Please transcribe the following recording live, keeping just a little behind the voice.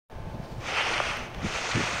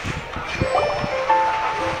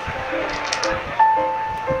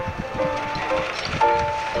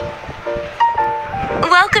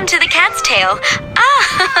Welcome to the Cat's Tail.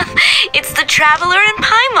 Ah, it's the Traveler and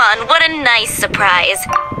Paimon. What a nice surprise.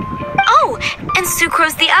 Oh, and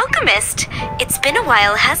Sucrose the Alchemist. It's been a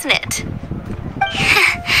while, hasn't it?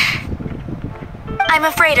 I'm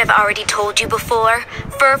afraid I've already told you before.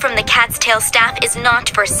 Fur from the Cat's Tail staff is not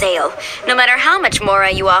for sale, no matter how much Mora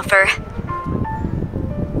you offer.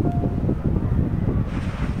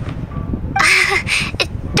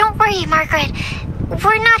 Don't worry, Margaret.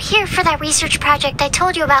 We're not here for that research project I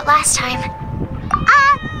told you about last time.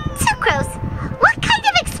 Sucrose, what kind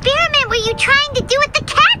of experiment were you trying to do with the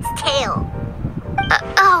cat's tail?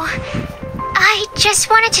 I just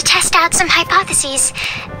wanted to test out some hypotheses,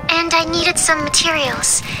 and I needed some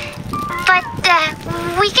materials. But,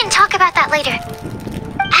 we can talk about that later.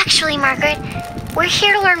 Actually, Margaret, we're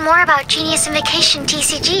here to learn more about Genius Invocation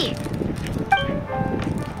TCG.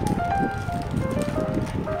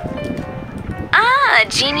 Ah,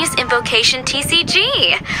 Genius Invocation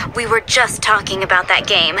TCG. We were just talking about that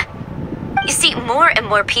game. You see, more and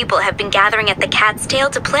more people have been gathering at the Cat's Tail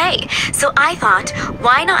to play, so I thought,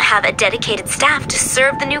 why not have a dedicated staff to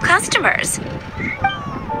serve the new customers?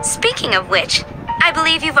 Speaking of which, I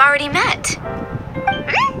believe you've already met.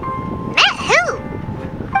 Met who?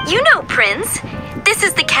 You know, Prince. This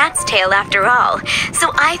is the Cat's Tail after all,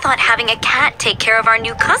 so I thought having a cat take care of our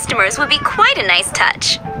new customers would be quite a nice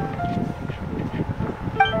touch.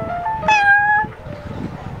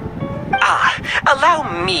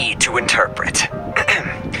 Allow me to interpret.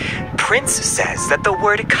 Prince says that the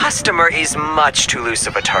word customer is much too loose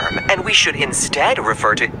of a term, and we should instead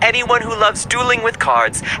refer to anyone who loves dueling with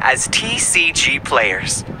cards as TCG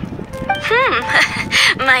players.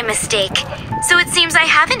 My mistake. So it seems I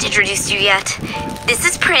haven't introduced you yet. This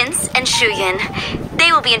is Prince and Shuyan.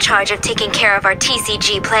 They will be in charge of taking care of our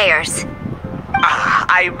TCG players.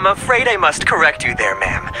 I'm afraid I must correct you there,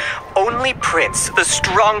 ma'am. Only Prince, the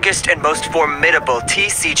strongest and most formidable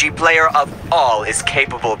TCG player of all, is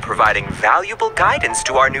capable of providing valuable guidance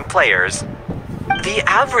to our new players. The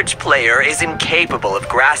average player is incapable of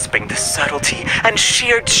grasping the subtlety and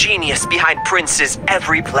sheer genius behind Prince's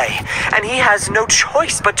every play, and he has no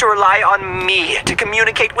choice but to rely on me to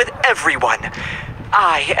communicate with everyone.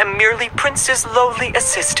 I am merely Prince's lowly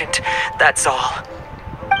assistant, that's all.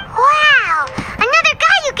 Wow! Another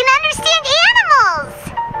guy who can understand animals!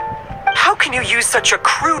 How can you use such a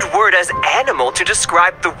crude word as animal to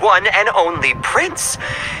describe the one and only Prince?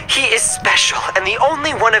 He is special and the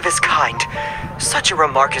only one of his kind. Such a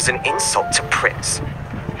remark is an insult to Prince.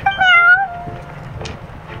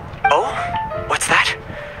 Oh? What's that?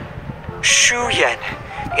 Shuyan.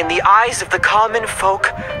 In the eyes of the common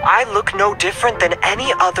folk, I look no different than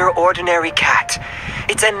any other ordinary cat.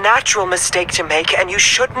 It's a natural mistake to make, and you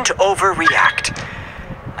shouldn't overreact.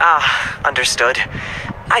 Understood.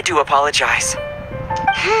 I do apologize.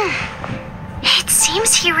 It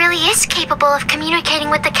seems he really is capable of communicating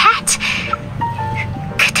with the cat.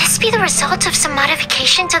 Could this be the result of some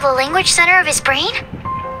modification to the language center of his brain?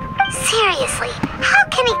 Seriously, how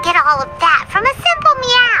can he get all of that from a simple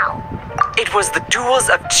meow? It was the duels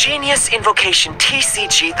of Genius Invocation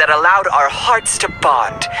TCG that allowed our hearts to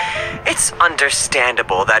bond. It's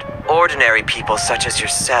understandable that ordinary people such as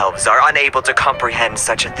yourselves are unable to comprehend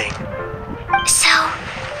such a thing. So,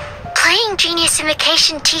 playing Genius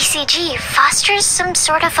Invocation TCG fosters some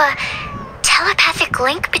sort of a telepathic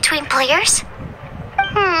link between players?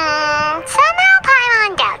 Somehow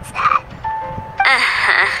Paimon doubts that.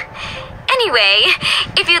 Anyway,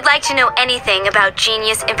 if you'd like to know anything about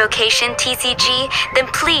Genius Invocation TCG, then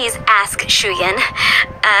please ask Shuyan,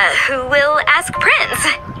 who will ask Prince.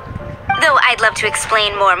 Though I'd love to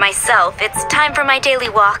explain more myself, it's time for my daily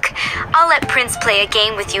walk. I'll let Prince play a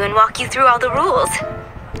game with you and walk you through all the rules.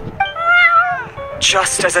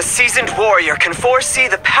 Just as a seasoned warrior can foresee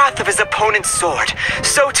the path of his opponent's sword,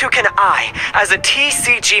 so too can I, as a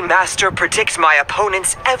TCG master, predict my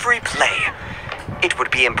opponent's every play. It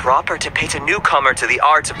would be improper to pit a newcomer to the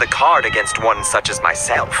art of the card against one such as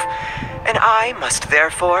myself, and I must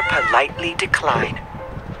therefore politely decline.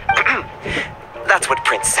 That's what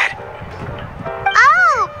Prince said.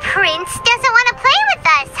 Oh, Prince doesn't want to play with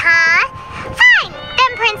us, huh? Fine,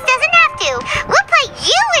 then Prince doesn't have to. We'll play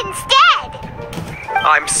you instead.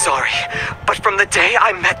 I'm sorry, but from the day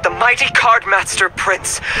I met the mighty card master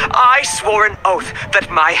Prince, I swore an oath that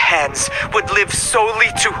my hands would live solely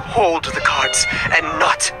to hold the cards and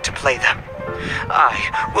not to play them.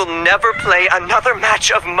 I will never play another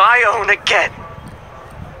match of my own again.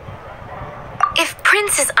 If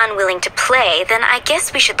Prince is unwilling to play, then I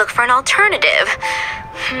guess we should look for an alternative.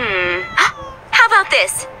 How about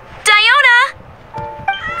this? Diona!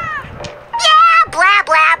 Yeah, blah,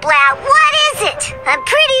 blah, blah. What is it? I'm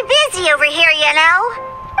pretty busy over here, you know.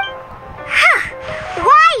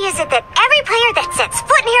 Why is it that every player that sets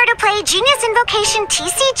foot in here to play Genius Invocation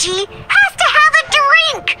TCG has to have a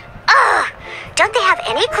drink? Ugh! Don't they have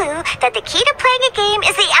any clue that the key to playing a game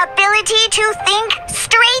is the ability to think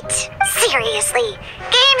straight? Seriously,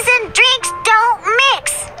 games and drinks don't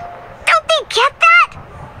mix. Don't they get that?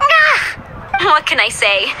 Ugh! What can I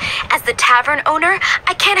say? As the tavern owner,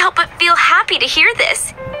 I can't help but feel happy to hear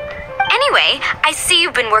this. Anyway, I see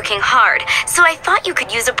you've been working hard, so I thought you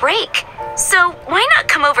could use a break. So why not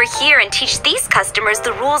come over here and teach these customers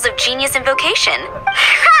the rules of Genius Invocation?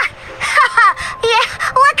 Yeah,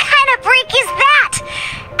 what kind of break is that?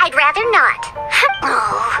 I'd rather not.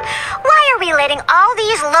 Oh, why are we letting all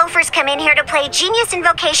these loafers come in here to play Genius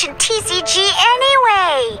Invocation TCG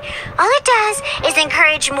anyway? All it does is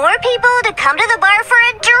encourage more people to come to the bar for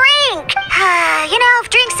a drink. You know, if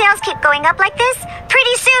drink sales keep going up like this,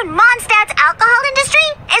 pretty soon Mondstadt's alcohol industry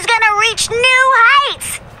is gonna reach new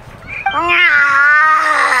heights.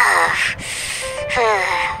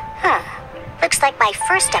 Looks like my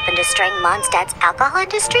first step in destroying Mondstadt's alcohol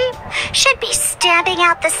industry should be stamping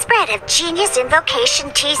out the spread of Genius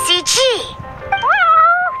Invocation TCG.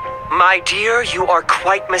 My dear, you are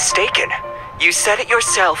quite mistaken. You said it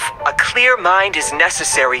yourself, a clear mind is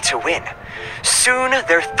necessary to win. Soon,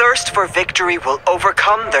 their thirst for victory will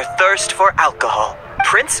overcome their thirst for alcohol.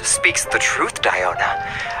 Prince speaks the truth, Diona.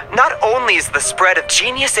 Not only is the spread of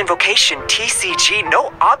Genius Invocation TCG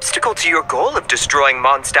no obstacle to your goal of destroying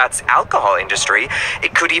Mondstadt's alcohol industry,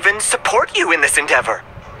 it could even support you in this endeavor.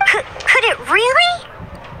 Could it really?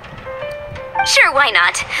 Sure, why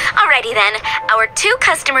not? Alrighty then, our 2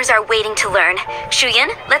 customers are waiting to learn.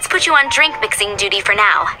 Shuyan, let's put you on drink mixing duty for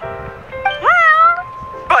now.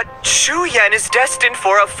 But Shuyan is destined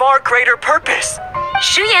for a far greater purpose.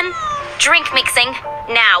 Shuyan, drink mixing,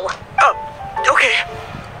 now. Oh, okay.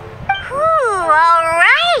 Ooh, all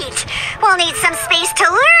right. We'll need some space to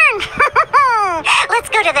learn. Let's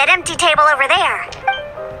go to that empty table over there.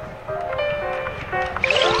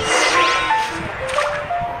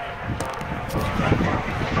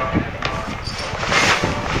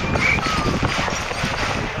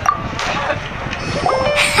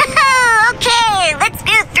 Okay, let's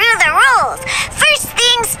go through the rules. First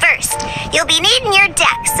things first, you'll be needing your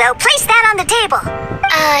deck, so place that on the table.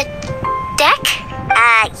 Deck?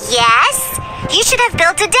 Yes. You should have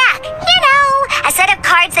built a deck. You know, a set of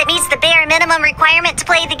cards that meets the bare minimum requirement to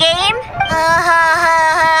play the game.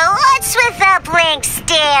 What's with the blank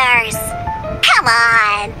stares? Come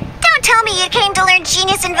on. Don't tell me you came to learn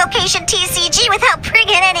Genius Invocation TCG without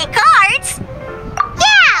bringing any cards.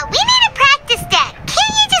 Yeah, we need a practice deck.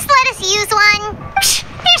 Can't you just let us use one? Psh,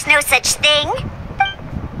 there's no such thing.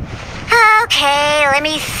 Okay, let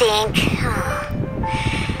me think.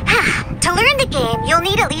 To learn the game, you'll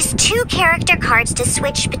need at least 2 character cards to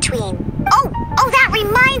switch between. Oh, that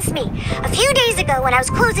reminds me. A few days ago when I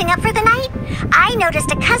was closing up for the night, I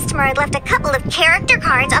noticed a customer had left a couple of character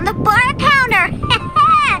cards on the bar counter.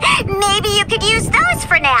 Maybe you could use those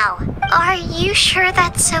for now. Are you sure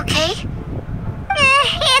that's okay?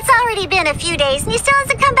 It's already been a few days and he still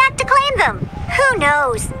hasn't come back to claim them. Who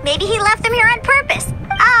knows? Maybe he left them here on purpose.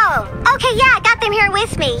 Oh, okay, yeah, I got them here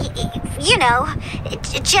with me. You know,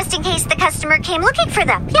 just in case the customer came looking for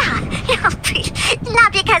them. Yeah,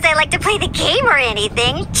 not because I like to play the game or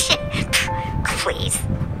anything. Please.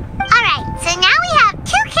 Alright, so now we have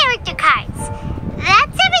 2 character cards.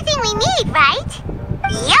 That's everything we need, right?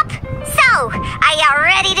 Yup. So, are you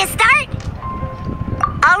ready to start?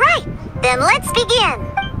 Alright, then let's begin.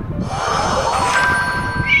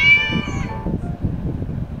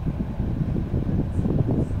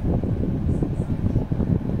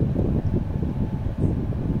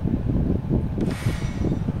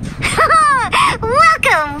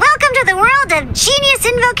 Welcome to the world of Genius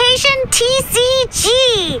Invocation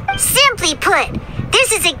TCG. Simply put,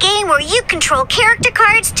 this is a game where you control character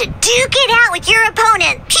cards to duke it out with your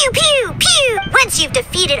opponent. Pew, pew, pew. Once you've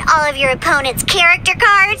defeated all of your opponent's character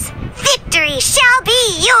cards, victory shall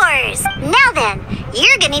be yours. Now then,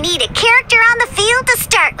 you're gonna need a character on the field to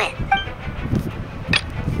start with.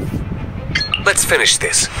 Let's finish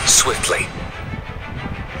this swiftly.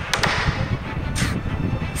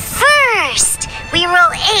 First, we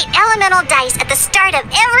roll 8 elemental dice at the start of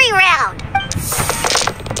every round.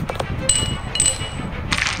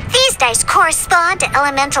 These dice correspond to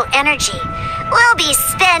elemental energy. We'll be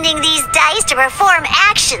spending these dice to perform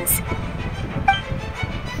actions.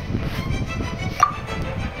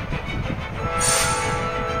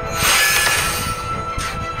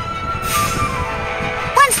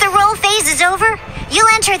 Once the roll phase is over, you'll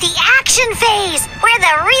enter the action action phase, where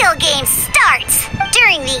the real game starts.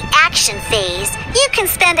 During the action phase, you can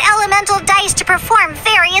spend elemental dice to perform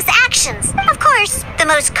various actions. Of course, the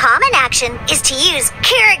most common action is to use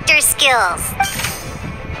character skills.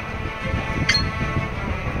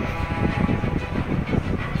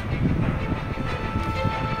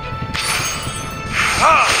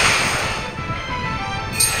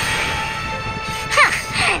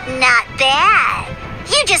 Not bad.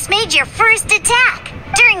 You just made your first attack.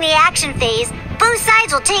 During the action phase, both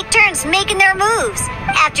sides will take turns making their moves.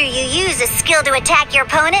 After you use a skill to attack your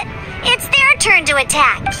opponent, it's their turn to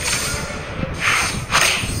attack.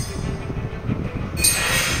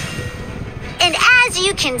 And as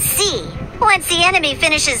you can see, once the enemy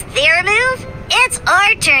finishes their move, it's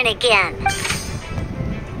our turn again.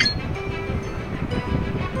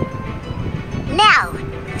 Now,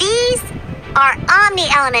 these are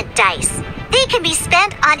Omni-Element dice. They can be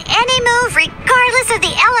spent on any move regardless of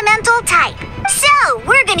the elemental type. So,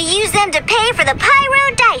 we're going to use them to pay for the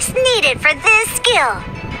pyro dice needed for this skill.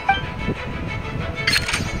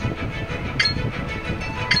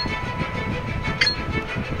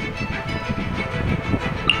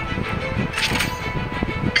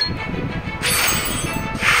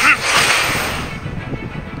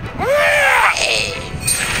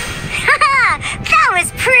 That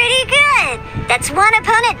was pretty good. That's one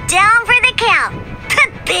opponent down for the count.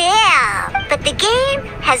 Bam! But the game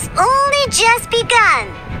has only just begun.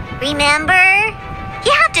 Remember?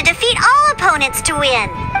 You have to defeat all opponents to win.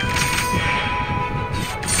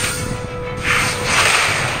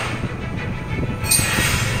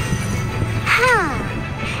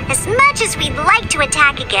 As much as we'd like to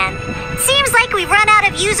attack again, seems like we've run out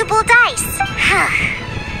of usable dice.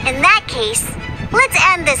 In that case, let's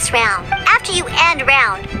end this round. After you end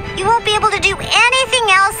round, you won't be able to do anything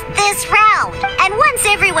else this round. And once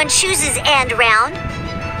everyone chooses end round,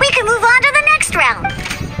 we can move on to the next round.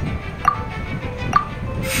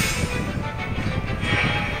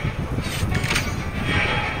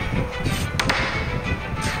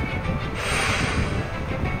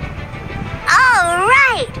 All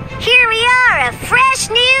right, here we are, a fresh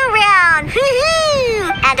new round.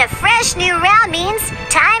 Woohoo! And a fresh new round means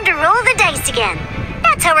time to roll the dice again.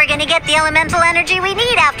 That's how we're gonna get the elemental energy we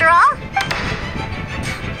need, after all.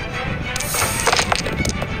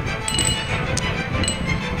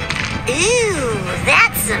 Ooh,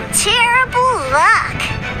 that's some terrible luck.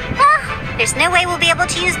 Well, there's no way we'll be able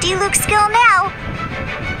to use Diluc's skill now.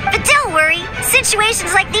 But don't worry,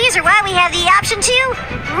 situations like these are why we have the option to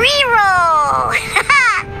re-roll.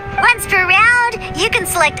 Once per round, you can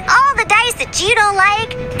select all the dice that you don't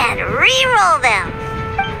like and re-roll them.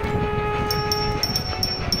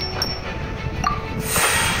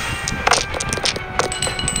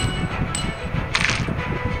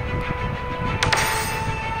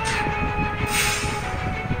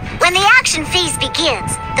 When the action phase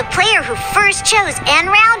begins, the player who first chose end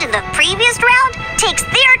round in the previous round takes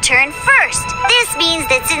their turn first. This means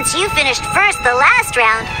that since you finished first the last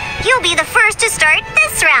round, you'll be the first to start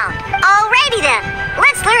this round. Alrighty then,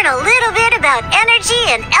 let's learn a little bit about energy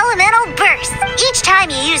and elemental bursts. Each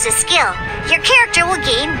time you use a skill, your character will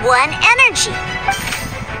gain 1 energy.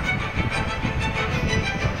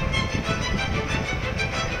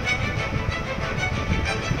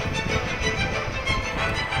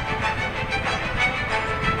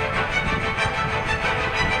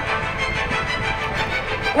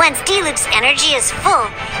 Once Diluc's energy is full,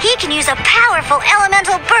 he can use a powerful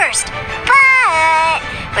elemental burst. But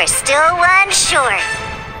we're still 1 short.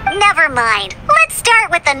 Never mind. Let's start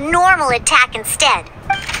with a normal attack instead.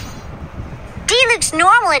 Diluc's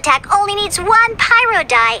normal attack only needs 1 pyro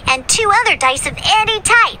die and 2 other dice of any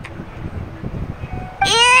type.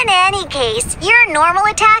 In any case, your normal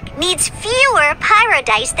attack needs fewer pyro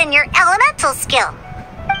dice than your elemental skill.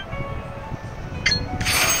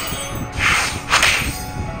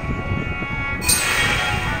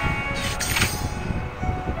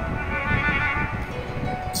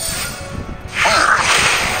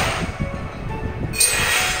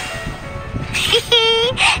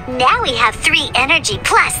 Now we have 3 energy,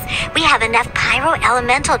 plus we have enough pyro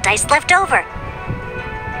elemental dice left over.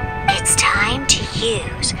 It's time to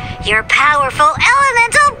use your powerful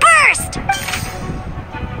elemental burst!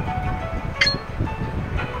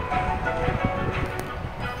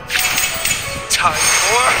 Time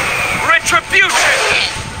for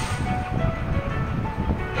retribution!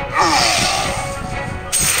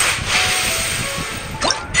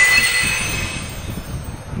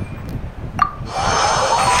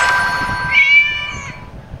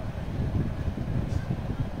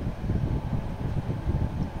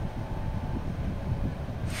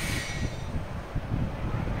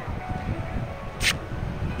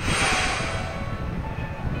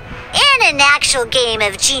 actual game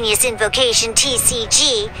of Genius Invocation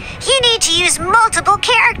TCG, you need to use multiple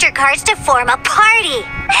character cards to form a party.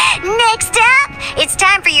 Next up, it's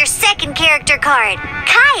time for your second character card,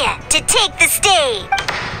 Kaya, to take the stage.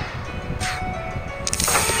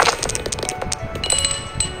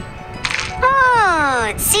 Oh,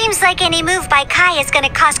 it seems like any move by Kaya is going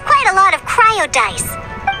to cost quite a lot of cryo dice.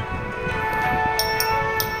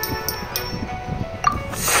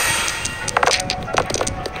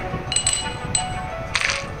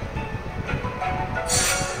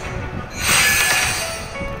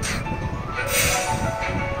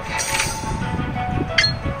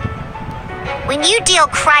 When you deal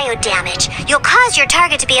cryo damage, you'll cause your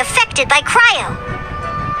target to be affected by cryo.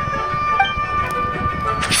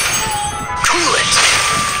 Cool it.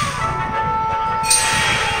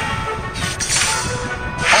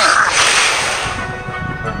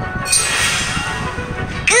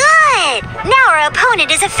 Good! Now our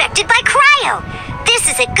opponent is affected by cryo. This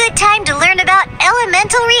is a good time to learn about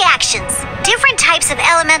elemental reactions. Different types of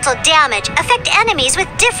elemental damage affect enemies with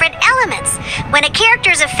different elements. When a character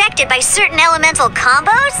is affected by certain elemental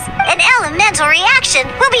combos, an elemental reaction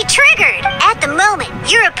will be triggered. At the moment,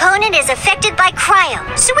 your opponent is affected by cryo,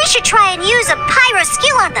 so we should try and use a pyro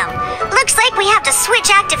skill on them. Looks like we have to switch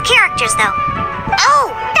active characters, though. Oh,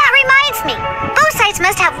 that reminds me. Both sides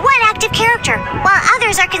must have one active character, while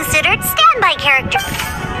others are considered standby characters.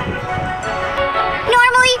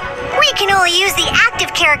 Normally, we can only use the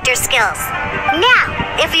active character skills. Now,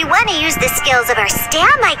 if we want to use the skills of our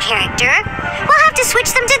standby character, we'll have to switch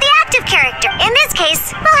them to the active character. In this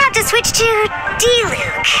case, we'll have to switch to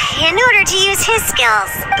D-Luke in order to use his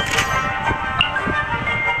skills.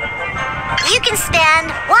 You can spend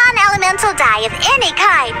one elemental die of any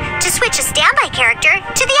kind to switch a standby character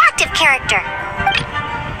to the active character.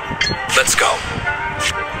 Let's go.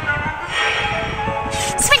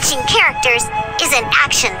 Switching characters is an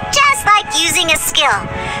action just like using a skill.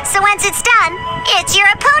 So once it's done, it's your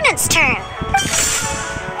opponent's turn.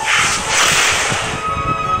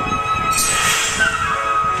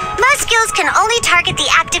 Most skills can only target the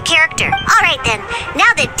active character. Alright then,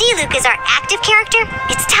 now that D-Luke is our active character,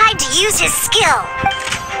 it's time to use his skill.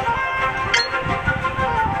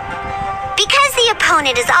 Because the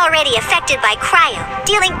opponent is already affected by cryo,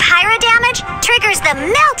 dealing pyro damage triggers the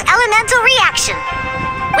Melt Elemental reaction.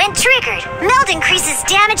 When triggered, Melt increases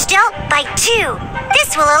damage dealt by 2.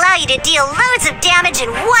 This will allow you to deal loads of damage in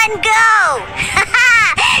one go!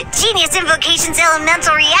 Haha! Genius Invocation's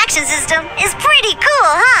elemental reaction system is pretty cool,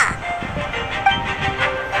 huh?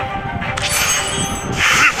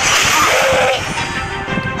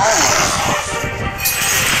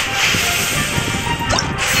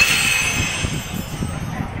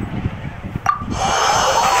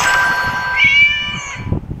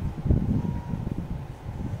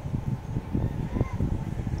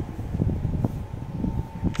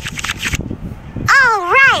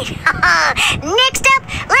 Next up,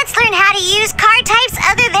 let's learn how to use card types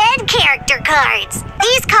other than character cards.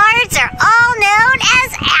 These cards are all known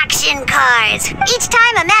as action cards. Each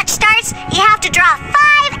time a match starts, you have to draw 5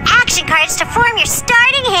 action cards to form your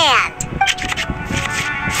starting hand.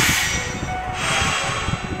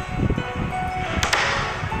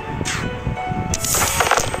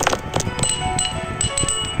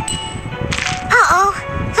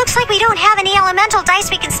 Uh-oh, looks like we don't have any elemental dice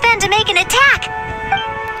we can spend to make an attack.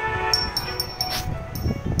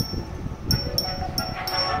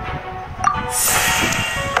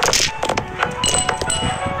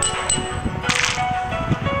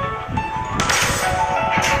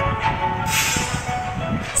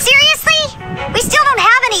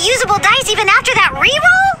 Usable dice even after that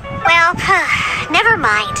reroll? Well, never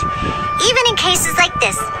mind. Even in cases like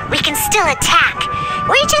this, we can still attack.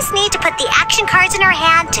 We just need to put the action cards in our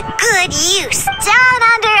hand to good use. Don't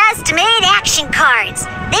underestimate action cards.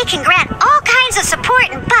 They can grant all kinds of support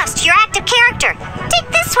and buffs to your active character. Take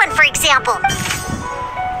this one, for example.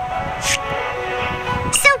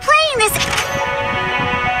 So playing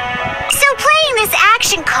this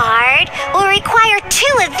action card will require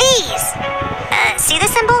 2 of these. See the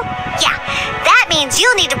symbol? Yeah, that means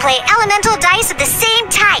you'll need to play elemental dice of the same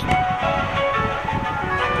type.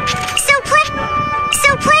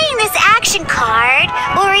 So playing this action card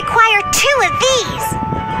will require 2 of these.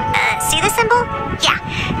 See the symbol? Yeah,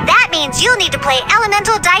 that means you'll need to play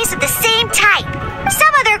elemental dice of the same type.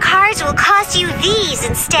 Some other cards will cost you these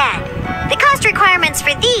instead. The cost requirements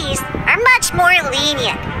for these are much more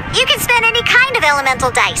lenient. You can spend any kind of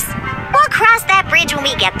elemental dice. We'll cross that bridge when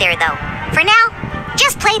we get there, though. For now,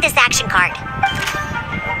 just play this action card.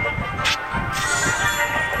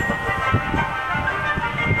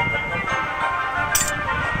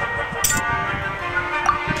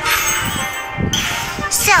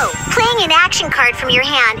 Playing an action card from your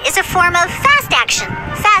hand is a form of fast action.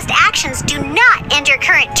 Fast actions do not end your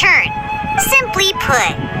current turn. Simply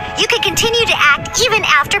put, you can continue to act even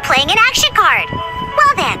after playing an action card.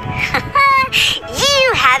 Well then, you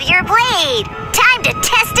have your blade. Time to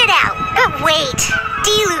test it out. But wait,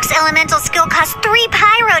 Diluc's elemental skill costs 3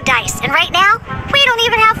 pyro dice, and right now, we don't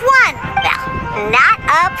even have 1. Well, not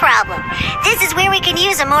a problem. This is where we can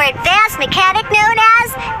use a more advanced mechanic known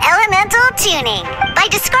as elemental tuning. By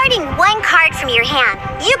discarding 1 card from your hand,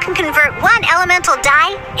 you can convert 1 elemental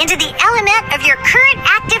die into the element of your current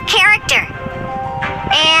active character.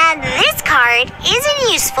 And this card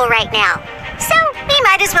isn't useful right now, so we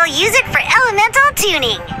might as well use it for elemental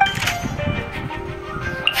tuning.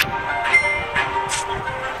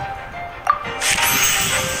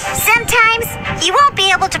 Sometimes you won't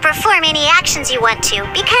be able to perform any actions you want to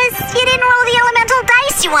because you didn't roll the elemental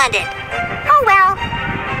dice you wanted. Oh well.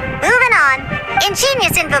 Moving on. In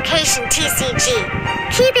Genius Invocation TCG,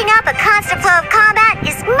 keeping up a constant flow of combat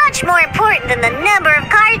is much more important than the number of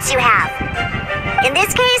cards you have. In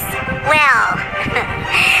this case, well,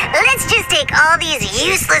 let's just take all these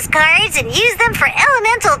useless cards and use them for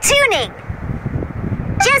elemental tuning.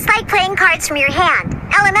 Just like playing cards from your hand,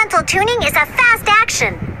 elemental tuning is a fast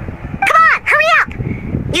action. Come on, hurry up!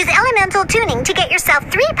 Use elemental tuning to get yourself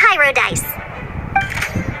 3 pyro dice.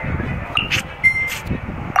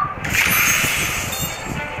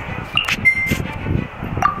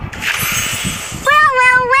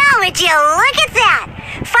 Well, would you look at that?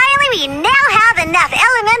 Finally, we now have enough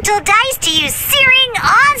elemental dice to use Searing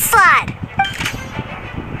Onslaught.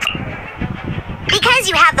 Because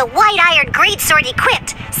you have the White-Iron Greatsword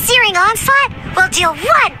equipped, Searing Onslaught will deal 1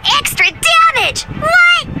 extra damage!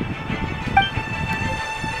 What?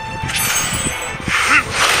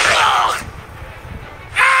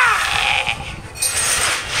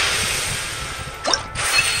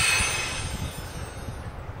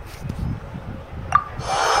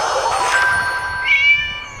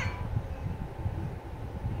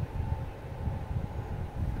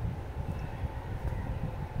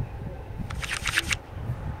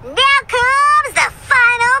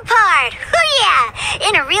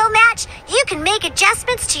 In a real match, you can make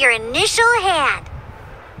adjustments to your initial hand.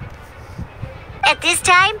 At this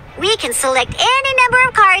time, we can select any number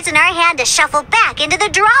of cards in our hand to shuffle back into the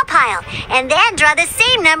draw pile, and then draw the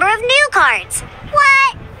same number of new cards.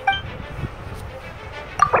 What?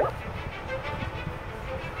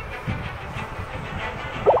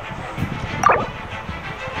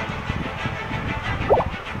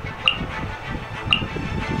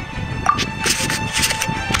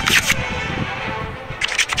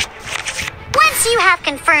 You have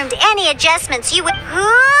confirmed any adjustments you would...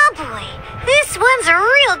 Oh boy, this one's a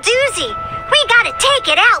real doozy. We gotta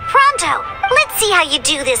take it out pronto. Let's see how you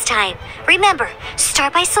do this time. Remember,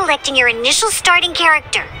 start by selecting your initial starting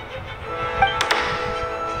character.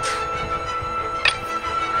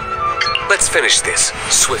 Let's finish this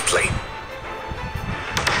swiftly.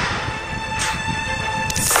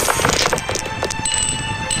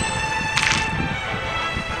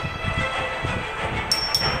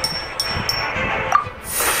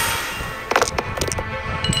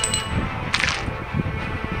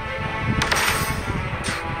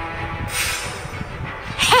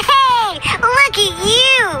 Look at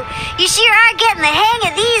you! You sure are getting the hang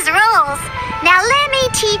of these rolls. Now let me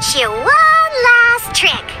teach you one last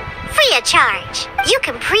trick. Free of charge. You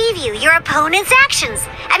can preview your opponent's actions.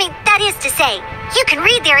 That is to say, you can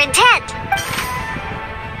read their intent.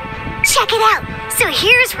 Check it out. So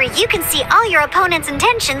here's where you can see all your opponent's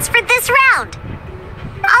intentions for this round.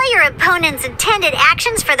 All your opponent's intended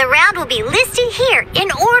actions for the round will be listed here in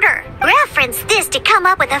order. Reference this to come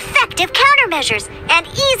up with effective countermeasures and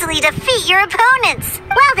easily defeat your opponents.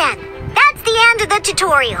 Well then, that's the end of the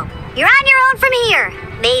tutorial. You're on your own from here.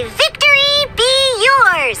 May victory be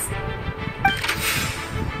yours!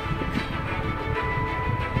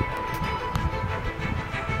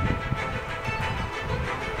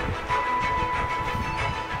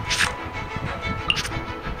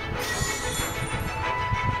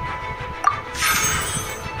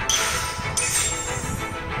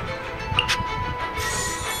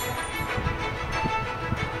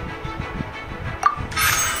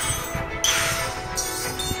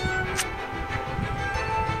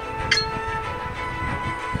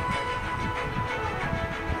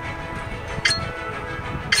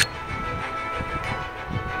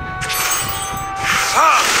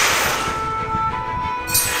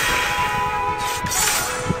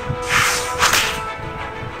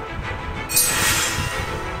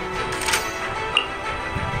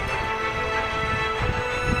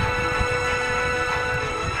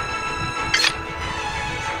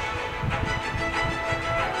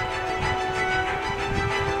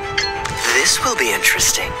 This will be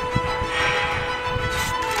interesting.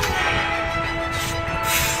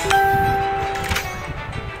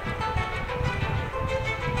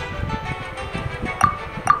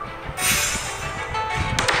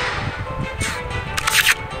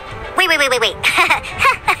 Wait.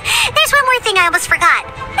 There's one more thing I almost forgot.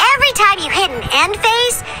 Every time you hit an end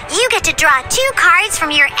phase, you get to draw 2 cards from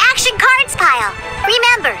your action cards pile.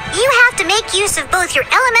 Remember, you have to make use of both your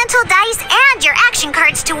elemental dice and your action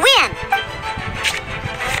cards to win.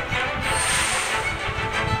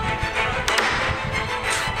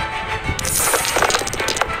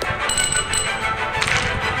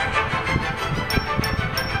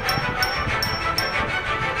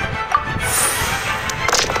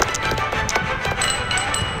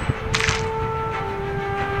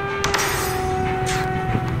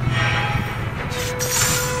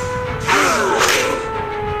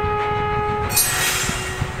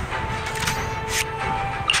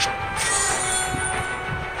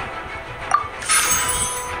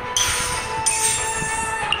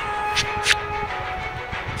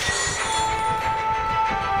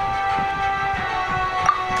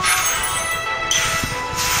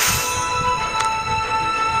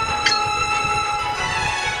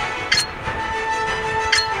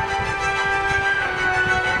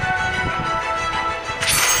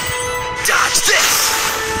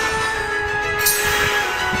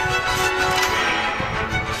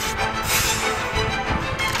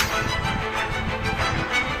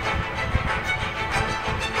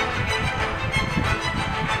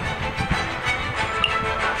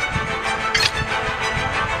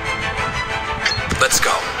 Let's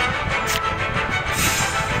go.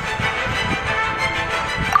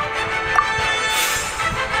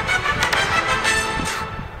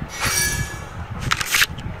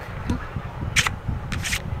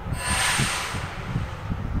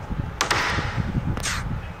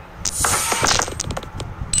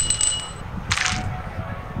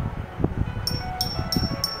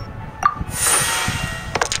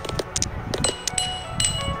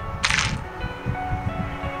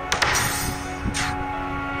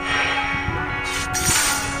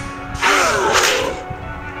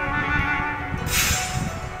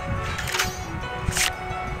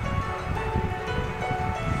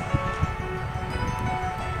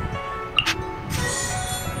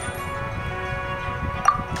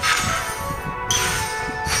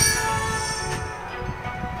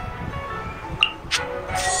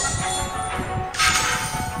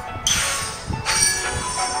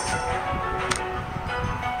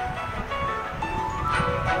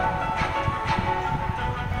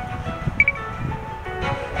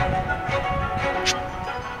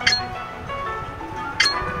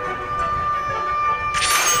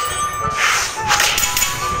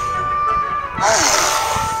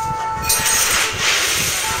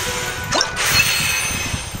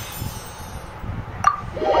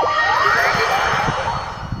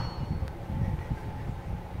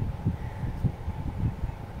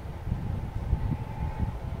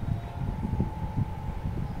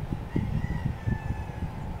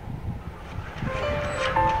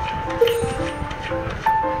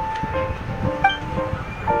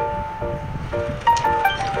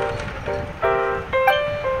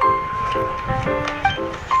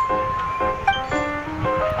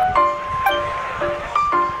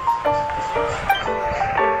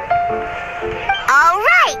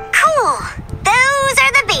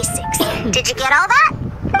 Did you get all that?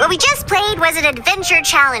 What we just played was an adventure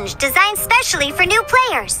challenge designed specially for new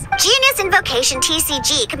players. Genius Invocation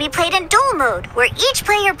TCG can be played in duel mode, where each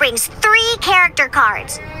player brings 3 character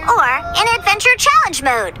cards, or in adventure challenge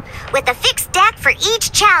mode, with a fixed deck for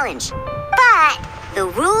each challenge. But the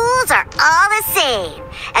rules are all the same.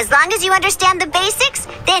 As long as you understand the basics,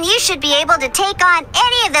 then you should be able to take on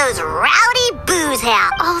any of those rowdy booze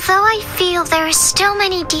hounds. Although I feel there are still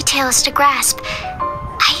many details to grasp,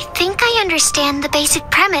 I think I understand the basic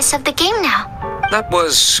premise of the game now. That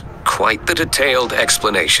was quite the detailed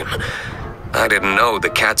explanation. I didn't know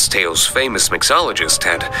the Cat's Tail's famous mixologist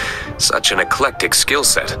had such an eclectic skill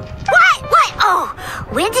set. What? Oh,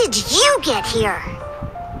 when did you get here?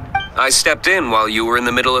 I stepped in while you were in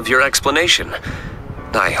the middle of your explanation.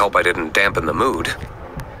 I hope I didn't dampen the mood.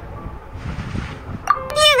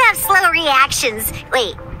 You have slow reactions.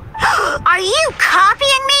 Wait, are you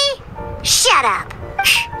copying me? Shut up.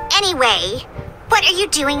 Anyway, what are you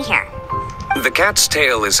doing here? The Cat's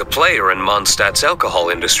Tail is a player in Mondstadt's alcohol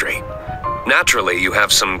industry. Naturally, you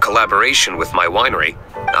have some collaboration with my winery.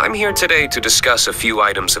 I'm here today to discuss a few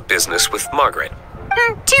items of business with Margaret.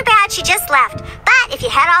 Too bad she just left. But if you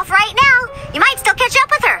head off right now, you might still catch up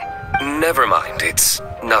with her. Never mind, it's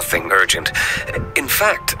nothing urgent. In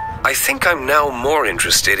fact, I think I'm now more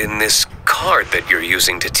interested in this card that you're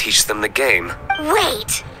using to teach them the game.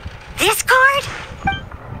 Wait, this card?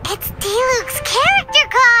 It's Diluc's character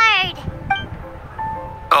card!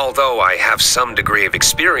 Although I have some degree of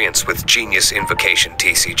experience with Genius Invocation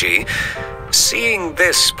TCG, seeing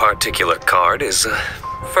this particular card is a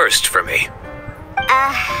first for me.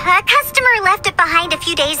 A customer left it behind a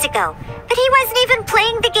few days ago, but he wasn't even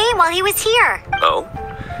playing the game while he was here. Oh?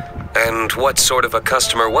 And what sort of a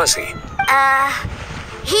customer was he?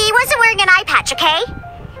 He wasn't wearing an eye patch, okay?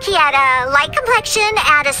 He had a light complexion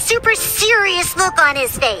and a super serious look on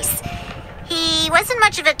his face. He wasn't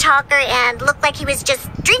much of a talker and looked like he was just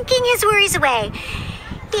drinking his worries away.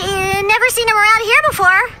 Never seen him around here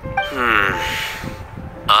before.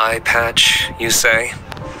 Eye patch, you say?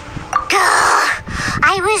 Gah!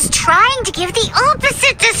 I was trying to give the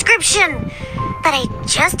opposite description, but I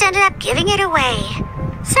just ended up giving it away.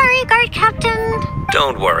 Sorry, guard captain.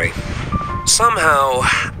 Don't worry. Somehow,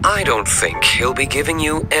 I don't think he'll be giving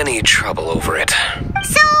you any trouble over it.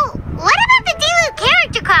 So, what about the Diluc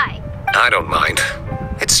character card? I don't mind.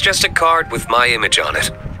 It's just a card with my image on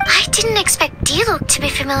it. I didn't expect Diluc to be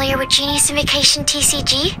familiar with Genius Invocation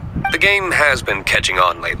TCG. The game has been catching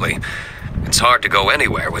on lately. It's hard to go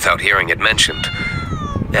anywhere without hearing it mentioned.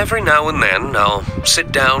 Every now and then, I'll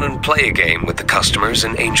sit down and play a game with the customers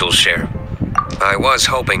in Angel's Share. I was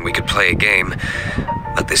hoping we could play a game,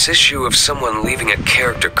 but this issue of someone leaving a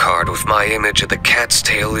character card with my image at the cat's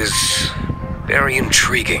tail is very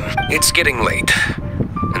intriguing. It's getting late,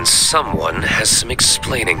 and someone has some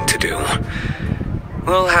explaining to do.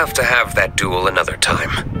 We'll have to have that duel another time.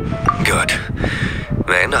 Good.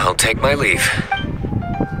 Then I'll take my leave.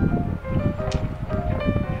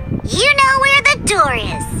 You know where the door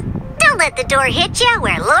is. Don't let the door hit ya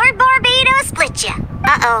where Lord Barbados split ya.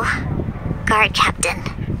 Uh-oh. Guard captain.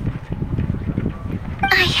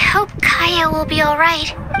 I hope Kaya will be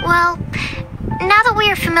alright. Well, now that we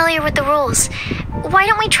are familiar with the rules, why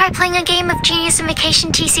don't we try playing a game of Genius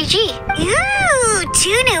Invocation TCG? Ooh,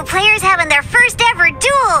 2 new players having their first ever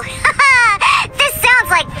duel. This sounds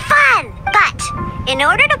like fun. But in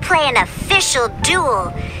order to play an official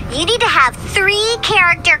duel, you need to have 3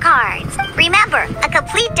 character cards. Remember, a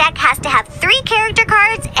complete deck has to have 3 character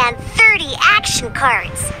cards and 30 action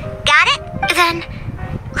cards. Got it? Then,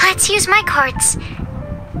 let's use my cards.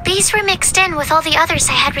 These were mixed in with all the others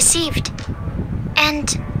I had received. And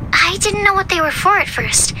I didn't know what they were for at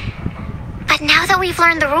first. But now that we've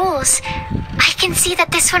learned the rules, I can see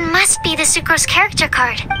that this one must be the Sucrose character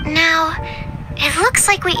card. Now, it looks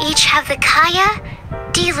like we each have the Kaya,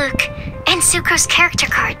 Diluc, and Sucrose character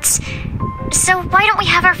cards. So why don't we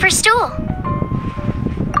have our first duel?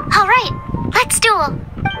 Alright, let's duel.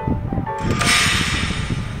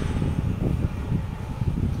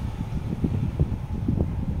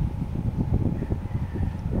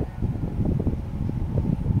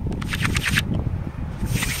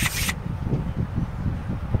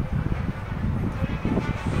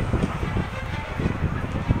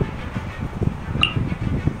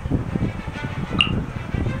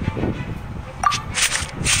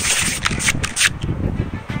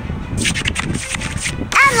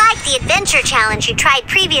 The adventure challenge you tried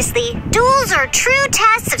previously, duels are true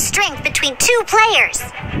tests of strength between 2 players.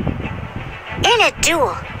 In a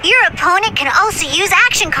duel, your opponent can also use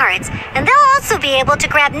action cards, and they'll also be able to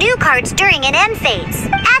grab new cards during an end phase.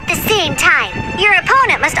 At the same time, your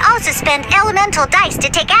opponent must also spend elemental dice to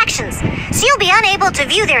take actions, so you'll be unable to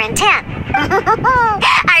view their intent.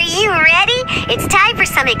 Are you ready? It's time for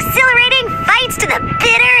some exhilarating fights to the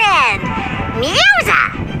bitter end. Musa!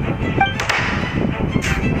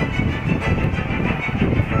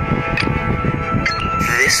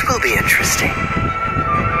 This will be interesting.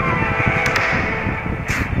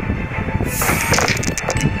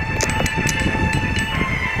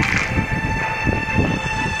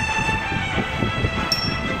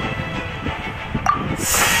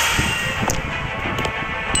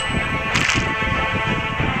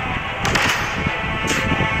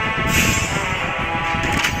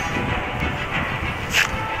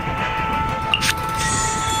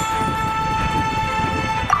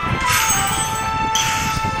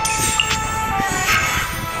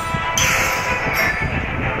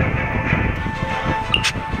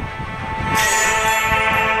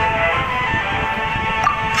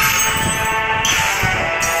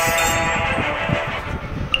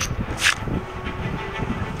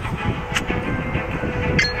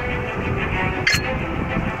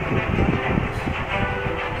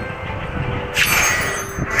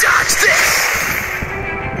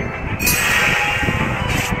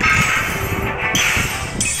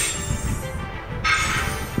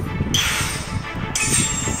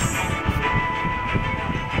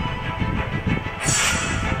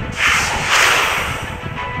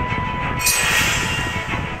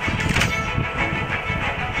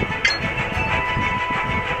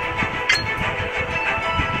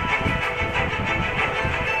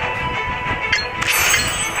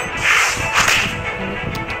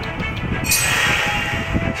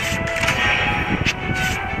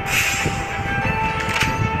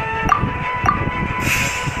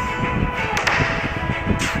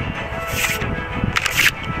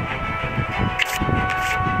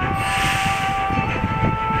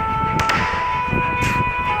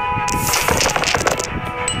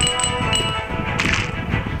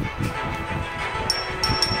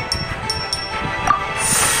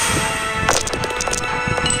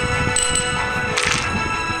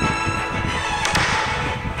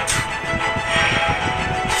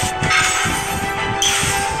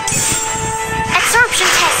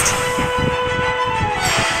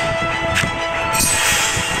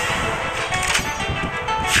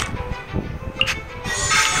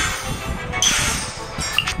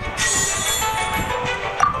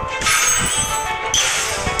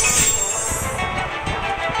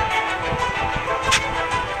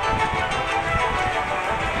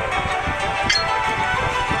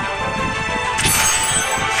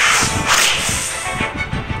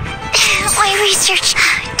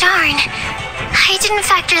 didn't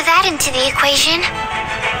factor that into the equation.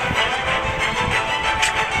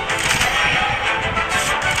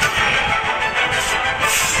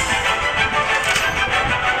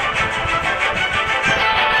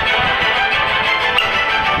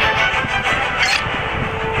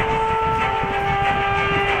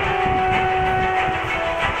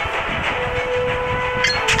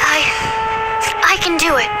 I can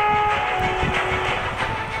do it.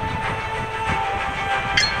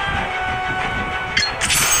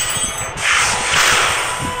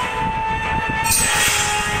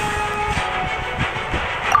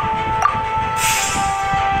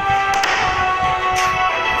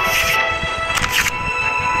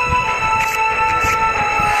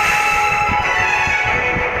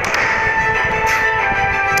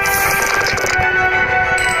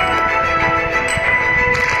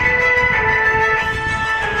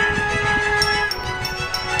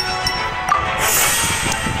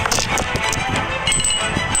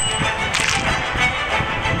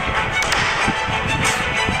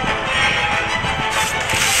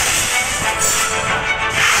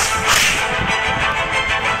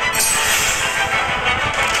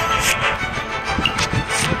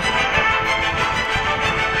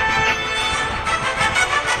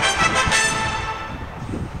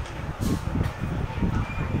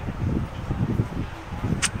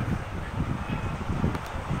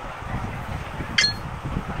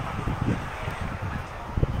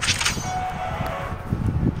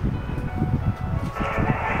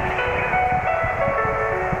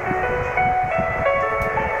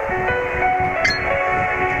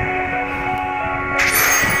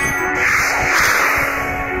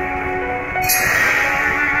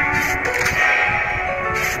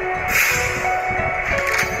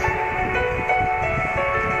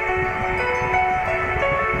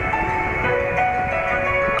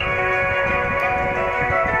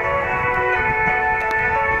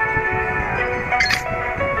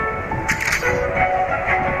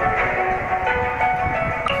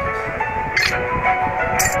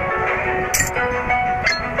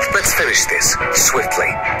 Let's finish this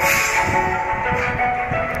swiftly.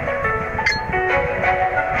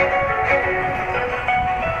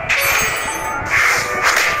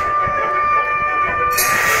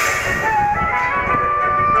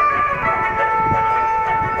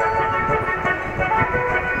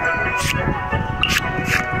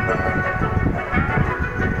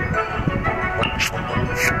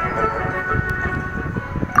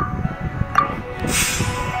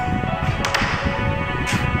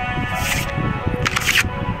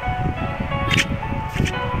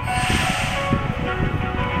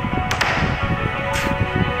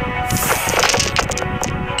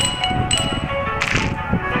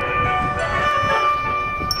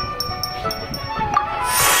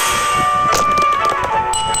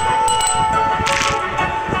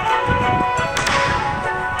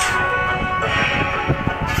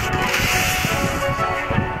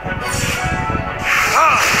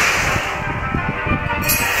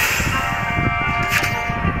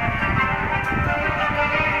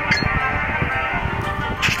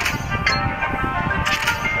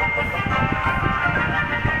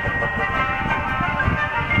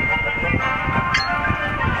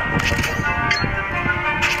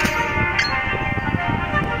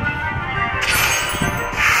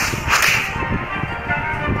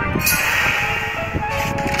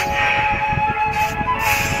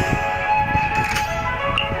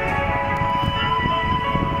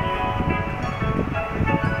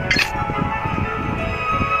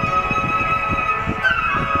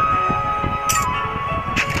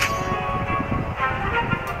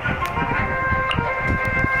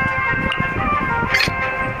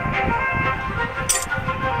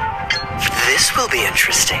 This will be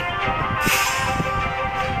interesting.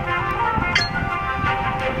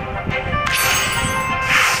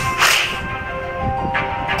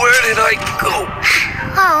 Where did I go?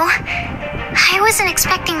 Oh, I wasn't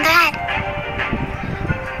expecting that.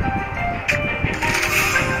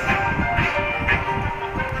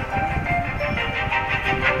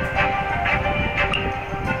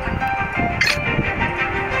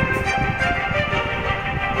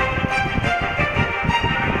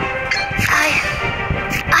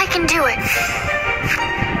 I can do it.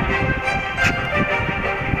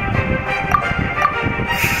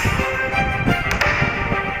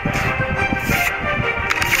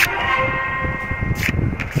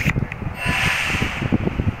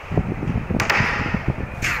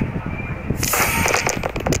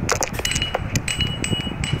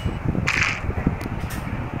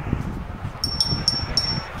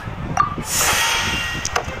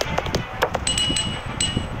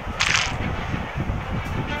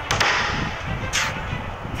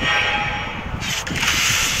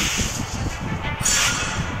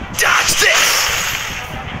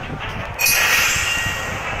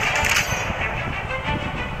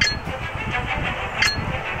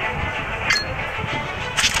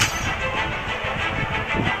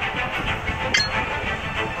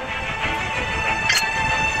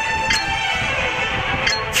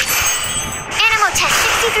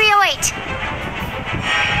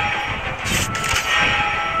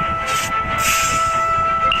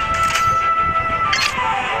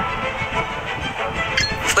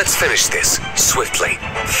 finish this swiftly.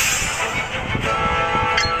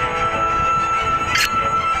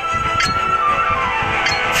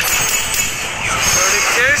 Your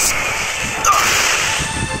verdict is...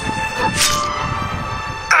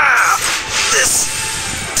 This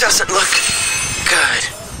doesn't look good.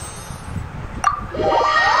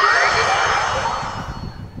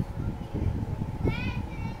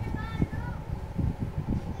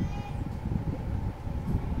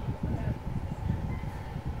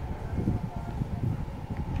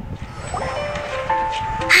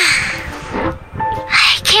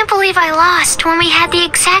 I can't believe I lost when we had the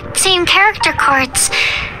exact same character cards.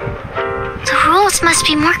 The rules must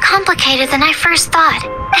be more complicated than I first thought.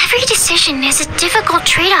 Every decision is a difficult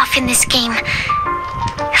trade-off in this game.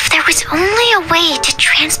 If there was only a way to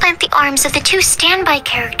transplant the arms of the two standby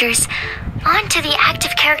characters onto the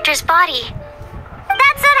active character's body.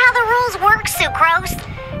 That's not how the rules work, Sucrose.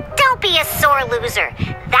 Don't be a sore loser.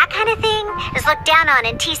 That kind of thing is looked down on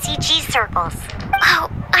in TCG circles. Oh,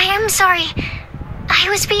 I am sorry. I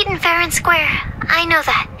was beaten fair and square. I know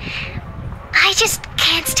that. I just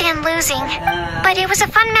can't stand losing. But it was a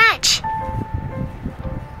fun match.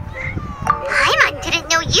 Paimon didn't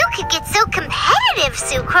know you could get so competitive,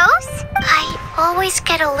 Sucrose. I always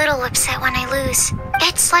get a little upset when I lose.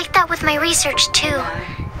 It's like that with my research, too.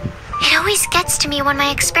 It always gets to me when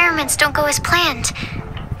my experiments don't go as planned.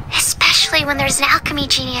 Especially when there's an alchemy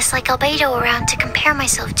genius like Albedo around to compare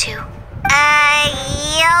myself to. You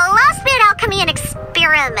lost me at alchemy and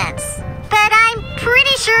experiments. But I'm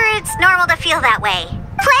pretty sure it's normal to feel that way.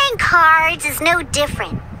 Playing cards is no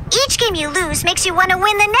different. Each game you lose makes you want to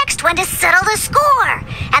win the next one to settle the score.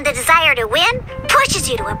 And the desire to win pushes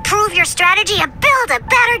you to improve your strategy and build a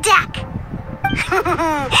better deck.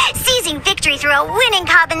 Seizing victory through a winning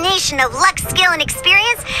combination of luck, skill, and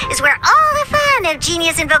experience is where all the fun of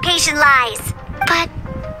Genius Invocation lies. But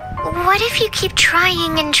what if you keep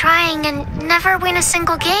trying and never win a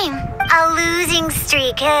single game? A losing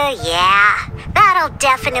streak, yeah. That'll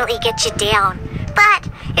definitely get you down. But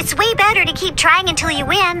it's way better to keep trying until you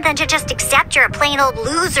win than to just accept you're a plain old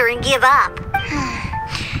loser and give up.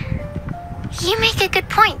 You make a good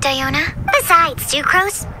point, Diona. Besides,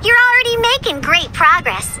 Sucrose, you're already making great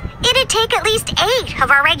progress. It'd take at least 8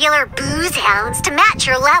 of our regular booze hounds to match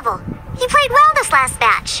your level. You played well this last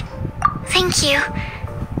match. Thank you.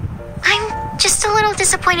 I'm just a little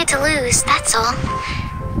disappointed to lose, that's all.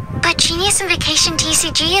 But Genius Invocation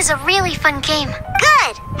TCG is a really fun game.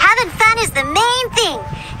 Good! Having fun is the main thing.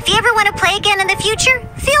 If you ever want to play again in the future,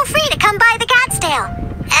 feel free to come by the Cat's Tail.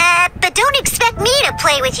 But don't expect me to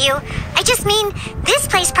play with you. I just mean, this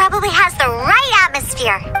place probably has the right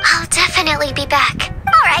atmosphere. I'll definitely be back.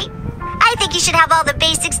 All right. I think you should have all the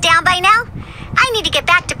basics down by now. I need to get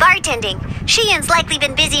back to bartending. Shiyan's likely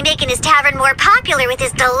been busy making his tavern more popular with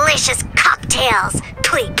his delicious cocktails.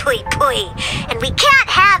 Pui, pui, pui. And we can't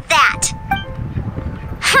have that.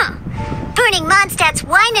 Burning Mondstadt's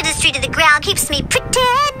wine industry to the ground keeps me pretty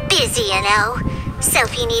busy, you know. So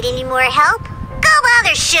if you need any more help, go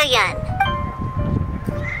bother Shiyan.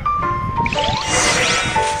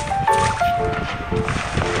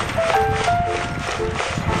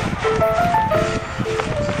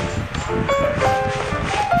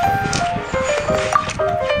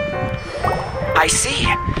 I see.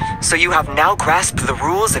 So you have now grasped the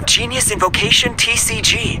rules of Genius Invocation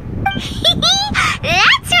TCG.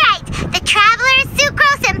 That's right! The Travelers,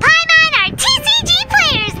 Sucrose, and Paimon are TCG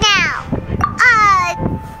players now!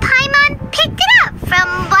 Paimon picked it up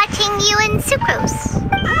from watching you and Sucrose.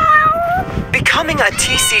 Becoming a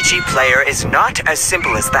TCG player is not as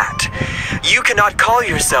simple as that. You cannot call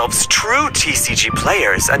yourselves true TCG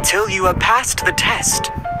players until you have passed the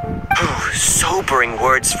test. Sobering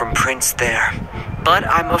words from Prince there. But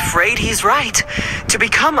I'm afraid he's right. To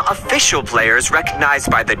become official players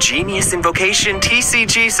recognized by the Genius Invocation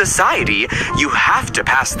TCG Society, you have to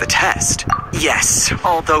pass the test. Yes,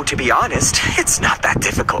 although to be honest, it's not that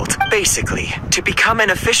difficult. Basically, to become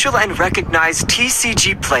an official and recognized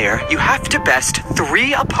TCG player, you have to best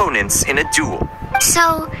 3 opponents in a duel.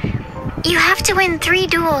 So, you have to win 3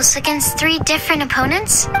 duels against 3 different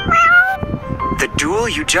opponents? The duel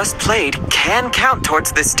you just played can count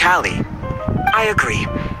towards this tally. I agree.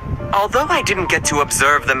 Although I didn't get to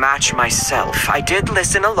observe the match myself, I did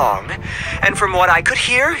listen along, and from what I could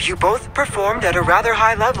hear, you both performed at a rather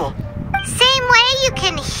high level. Same way you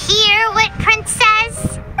can hear what Prince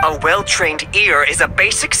says? A well-trained ear is a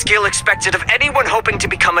basic skill expected of anyone hoping to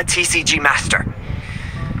become a TCG master.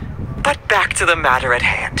 But back to the matter at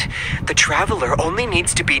hand. The Traveler only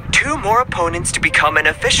needs to beat 2 more opponents to become an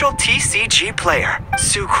official TCG player.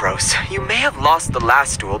 Sucrose, you may have lost the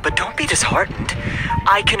last duel, but don't be disheartened.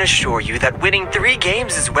 I can assure you that winning 3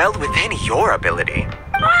 games is well within your ability.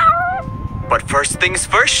 But first things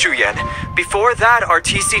first, Shuyen. Before that, our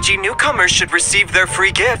TCG newcomers should receive their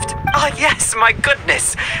free gift. Ah, yes, my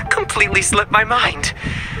goodness. Completely slipped my mind.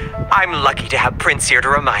 I'm lucky to have Prince here to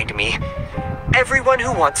remind me. Everyone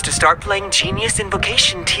who wants to start playing Genius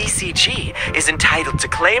Invocation TCG is entitled to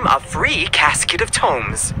claim a free casket of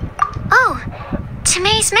tomes. Oh,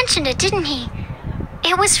 Timaeus mentioned it, didn't he?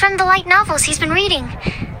 It was from the light novels he's been reading.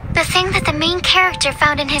 The thing that the main character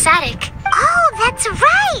found in his attic. Oh, that's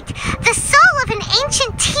right! The soul of an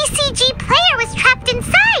ancient TCG player was trapped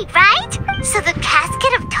inside, right? So the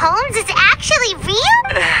casket of tomes is actually real?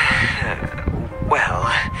 Well,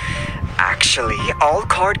 actually, all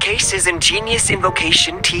card cases in Genius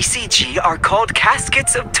Invocation TCG are called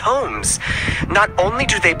caskets of tomes. Not only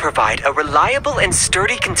do they provide a reliable and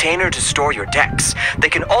sturdy container to store your decks, they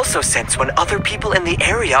can also sense when other people in the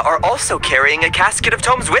area are also carrying a casket of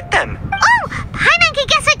tomes with them. Oh, Paimon,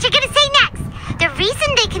 guess what you're gonna say next? The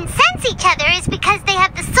reason they can sense each other is because they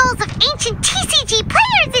have the souls of ancient TCG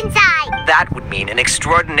players inside. That would mean an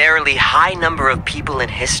extraordinarily high number of people in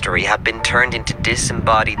history have been turned into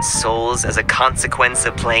disembodied souls as a consequence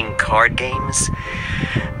of playing card games.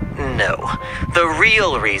 No. The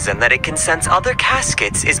real reason that it can sense other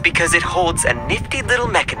caskets is because it holds a nifty little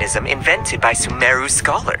mechanism invented by Sumeru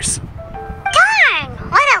scholars. Darn,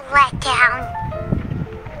 what a letdown.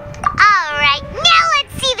 Alright, now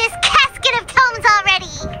let's see this casket of tomes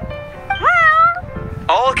already.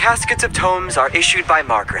 All caskets of tomes are issued by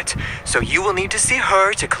Margaret, so you will need to see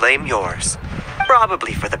her to claim yours.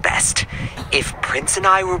 Probably for the best. If Prince and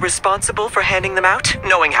I were responsible for handing them out,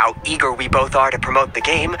 knowing how eager we both are to promote the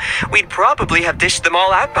game, we'd probably have dished them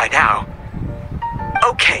all out by now.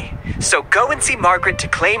 Okay, so go and see Margaret to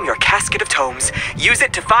claim your casket of tomes, use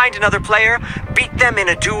it to find another player, beat them in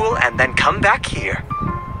a duel, and then come back here.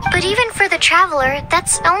 But even for the Traveler,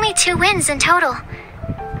 that's only 2 wins in total.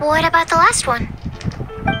 What about the last one?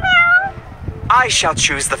 I shall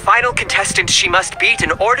choose the final contestant she must beat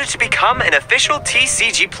in order to become an official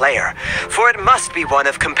TCG player, for it must be one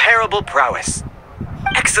of comparable prowess.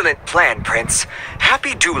 Excellent plan, Prince.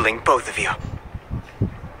 Happy dueling, both of you.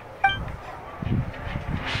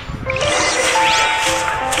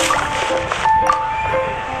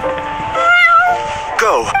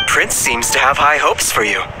 Go. Prince seems to have high hopes for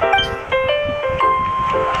you.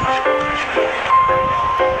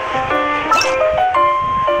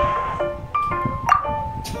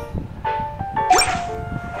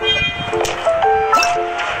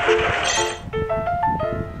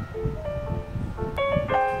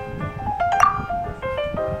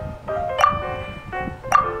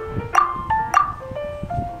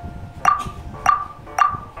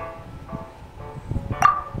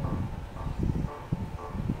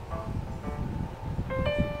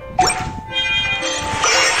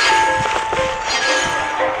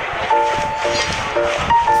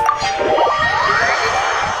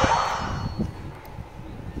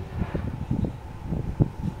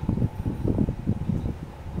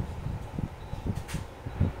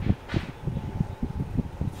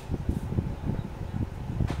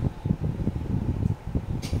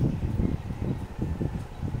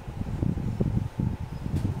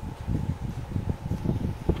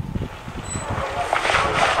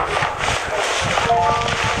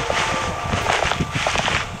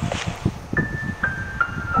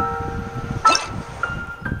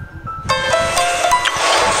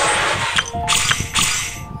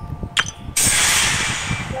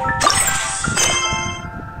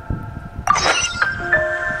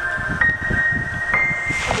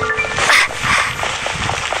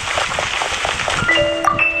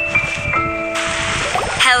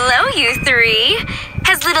 You 3.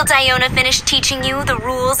 Has little Diona finished teaching you the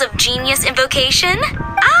rules of Genius Invocation?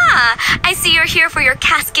 Ah, I see you're here for your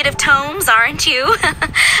casket of tomes, aren't you?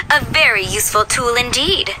 A very useful tool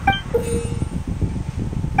indeed.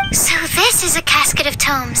 So this is a casket of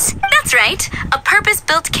tomes. That's right. A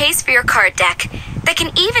purpose-built case for your card deck that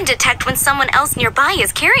can even detect when someone else nearby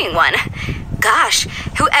is carrying one. Gosh,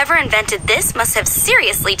 whoever invented this must have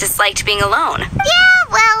seriously disliked being alone. Yeah,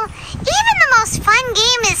 well, even the most fun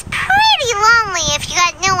game is pretty lonely if you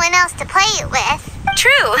got no one else to play it with.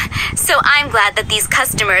 True. So I'm glad that these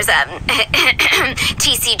customers,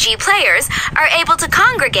 TCG players, are able to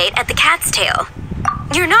congregate at the Cat's Tail.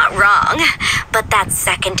 You're not wrong, but that's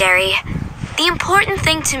secondary. The important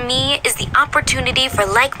thing to me is the opportunity for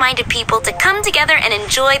like-minded people to come together and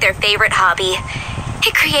enjoy their favorite hobby.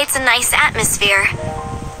 It creates a nice atmosphere.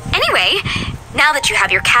 Anyway, now that you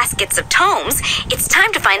have your caskets of tomes, it's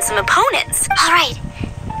time to find some opponents. All right.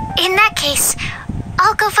 In that case,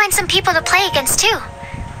 I'll go find some people to play against too.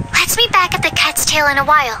 Let's meet back at the Cat's Tail in a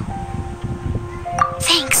while.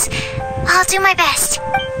 Thanks. I'll do my best.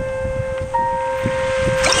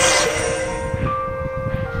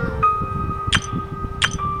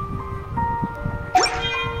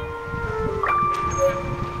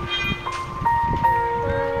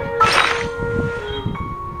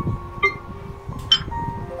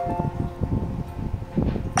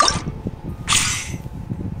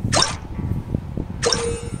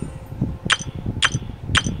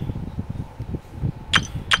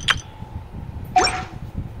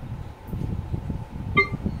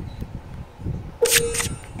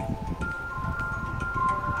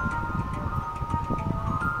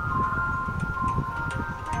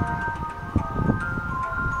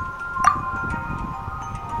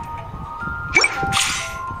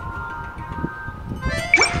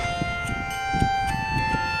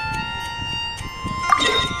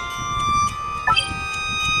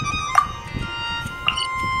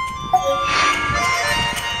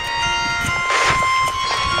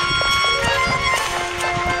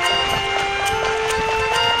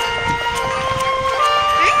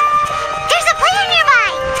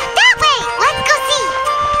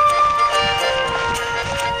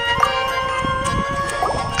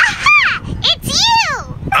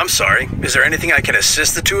 Sorry, is there anything I can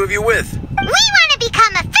assist the two of you with? We want to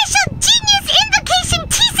become official Genius Invocation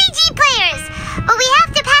TCG players, but we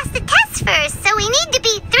have to pass the test first, so we need to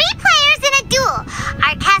be 3 players in a duel.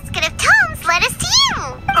 Our casket of tomes led us to you.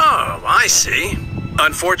 Oh, I see.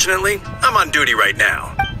 Unfortunately, I'm on duty right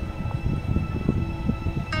now.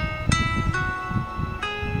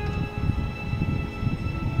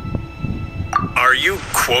 Are you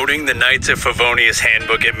quoting the Knights of Favonius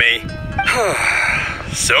handbook at me?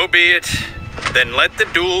 So be it. Then let the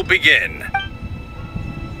duel begin.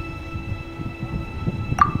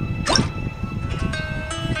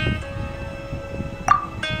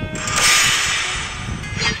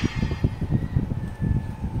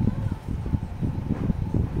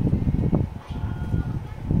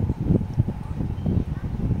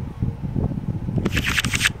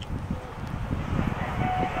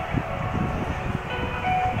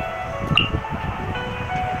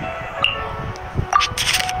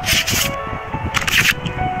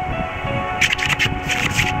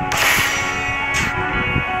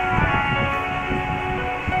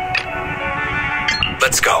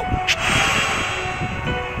 Let's go.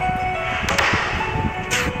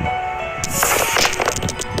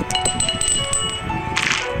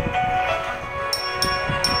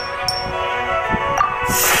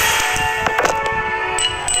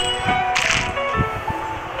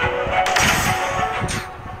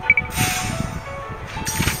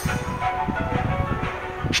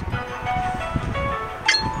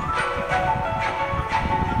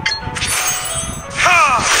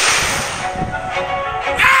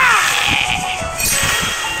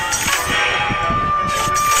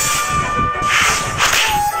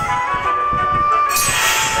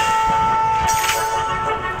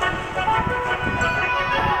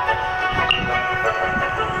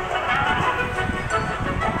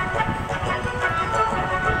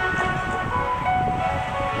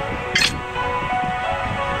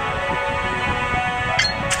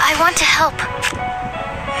 I want to help.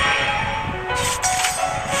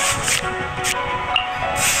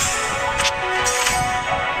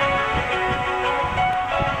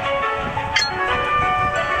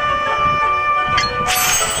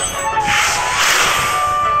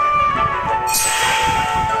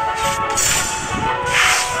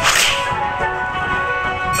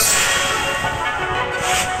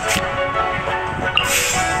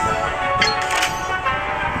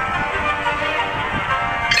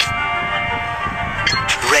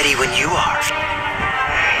 Ready when you are.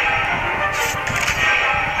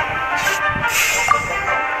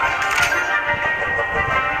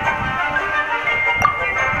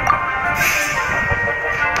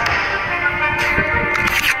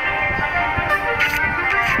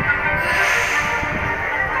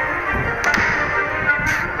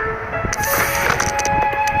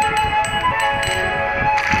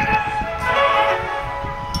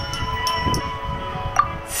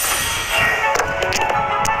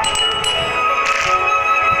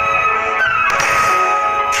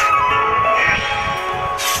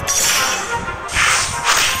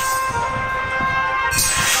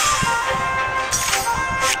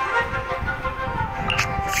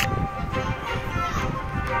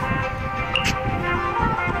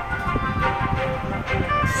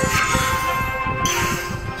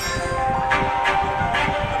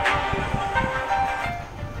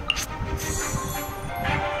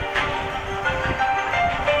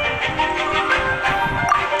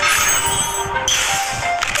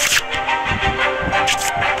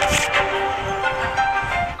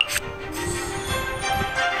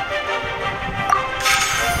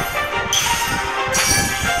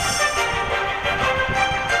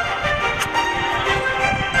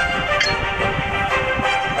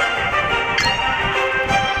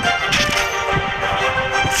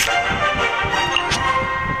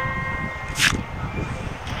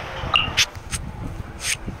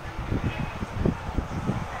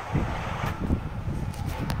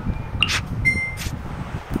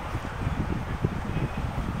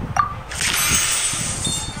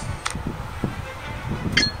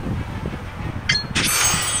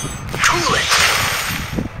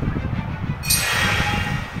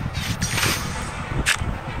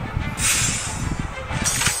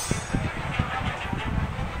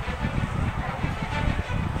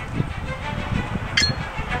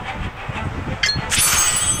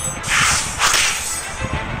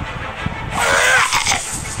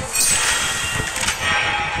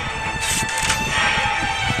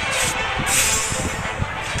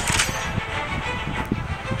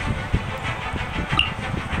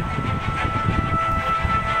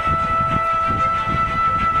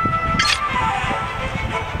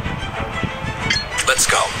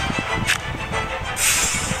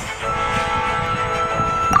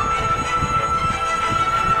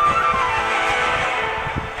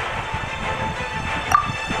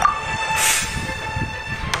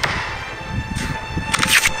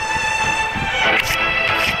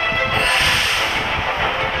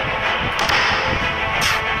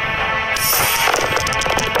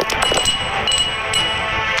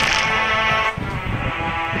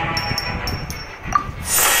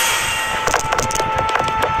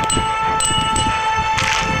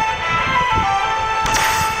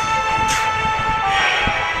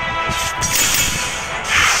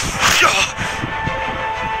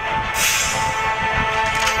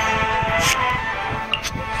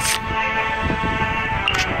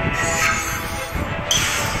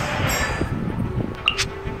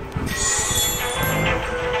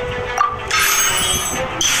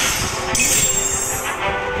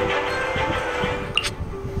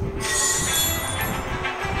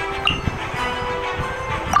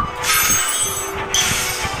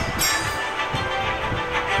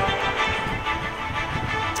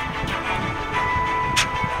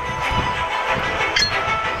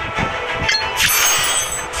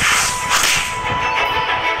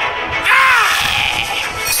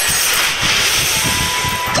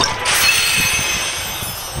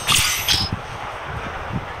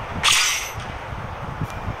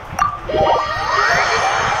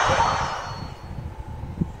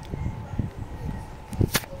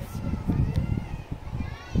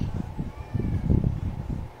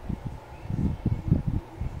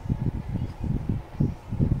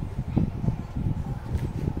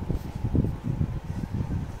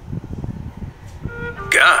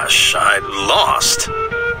 Gosh, I lost.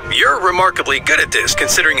 You're remarkably good at this,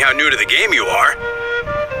 considering how new to the game you are.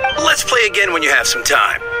 Let's play again when you have some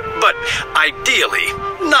time. But ideally,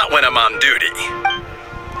 not when I'm on duty. We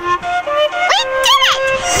did it!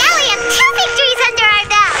 Now we have 2 victories under our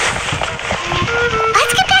belt.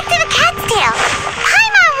 Let's get back to the cat's tail.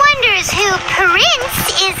 Paimon wonders who Prince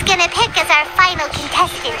is gonna pick as our final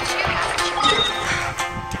contestant.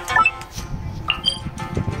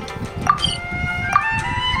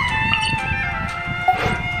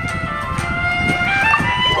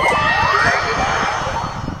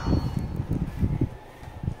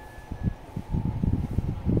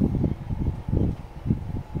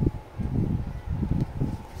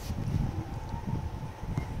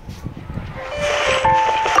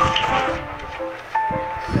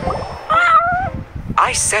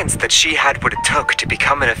 I sensed that she had what it took to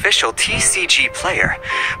become an official TCG player,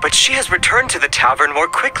 but she has returned to the tavern more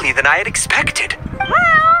quickly than I had expected.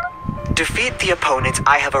 Defeat the opponent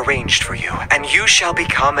I have arranged for you, and you shall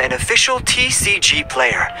become an official TCG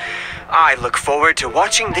player. I look forward to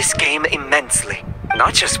watching this game immensely.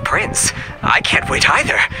 Not just Prince. I can't wait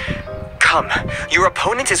either. Come, your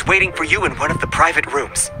opponent is waiting for you in one of the private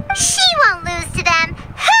rooms. She won't lose to them,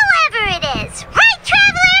 whoever it is. Right,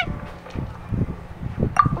 Traveler?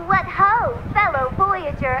 What ho, fellow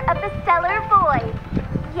voyager of the stellar void!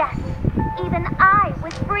 Yes, even I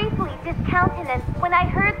was briefly discountenanced when I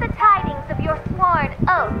heard the tidings of your sworn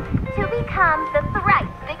oath to become the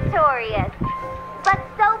thrice victorious. But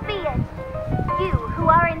so be it. You who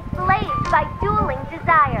are enslaved by dueling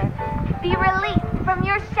desire, be released from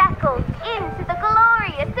your shackles into the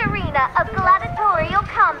glorious arena of gladiatorial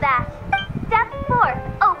combat. Step forth,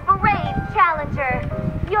 O brave challenger.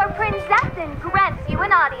 Your princessin grants you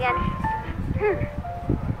an audience.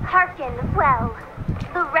 Hearken well.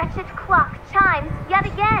 The wretched clock chimes yet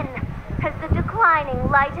again, as the declining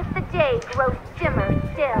light of the day grows dimmer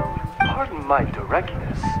still. Pardon my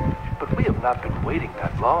directness, but we have not been waiting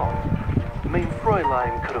that long. Mein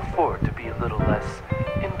Fräulein could afford to be a little less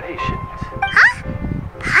impatient. Huh?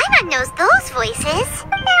 Paimon knows those voices.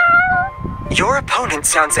 Your opponent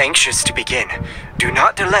sounds anxious to begin. Do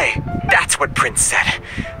not delay. That's what Prince said.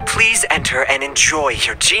 Please enter and enjoy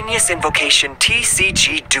your Genius Invocation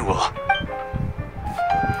TCG duel.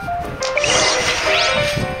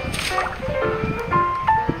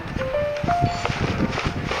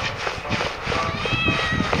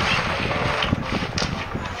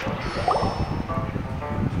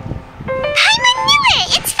 Paimon knew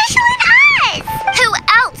it! It's Fischl and us! Who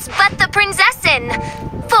else but the Princessin?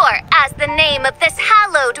 For, as the name of this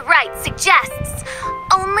hallowed rite suggests,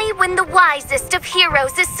 only when the wisest of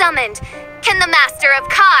heroes is summoned can the Master of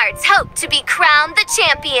Cards hope to be crowned the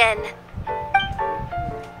champion.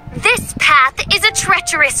 This path is a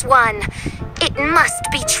treacherous one. It must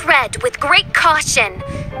be tread with great caution,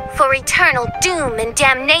 for eternal doom and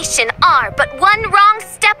damnation are but one wrong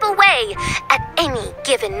step away at any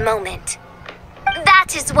given moment.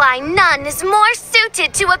 That is why none is more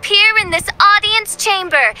suited to appear in this audience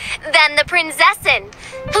chamber than the Princessin,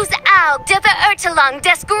 whose Aug de Beurtelang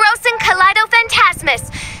des großen Kaleido-Phantasmus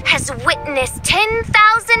has witnessed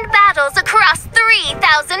 10,000 battles across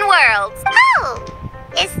 3,000 worlds. Oh,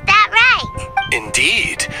 is that right?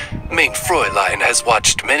 Indeed. Mein Fräulein has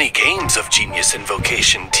watched many games of Genius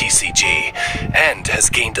Invocation TCG and has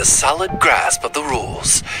gained a solid grasp of the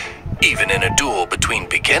rules. Even in a duel between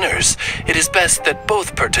beginners, it is best that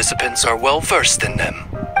both participants are well versed in them.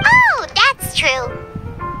 Oh, that's true.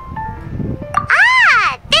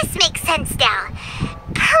 Ah, this makes sense now.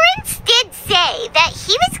 Prince did say that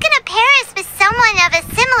he was gonna pair us with someone of a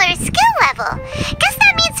similar skill level. Guess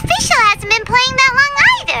that means Fischl hasn't been playing that long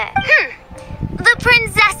either. The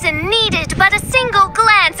Princessin needed but a single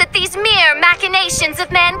glance at these mere machinations of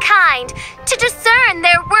mankind to discern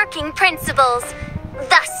their working principles.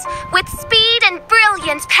 Thus, with speed and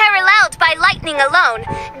brilliance paralleled by lightning alone,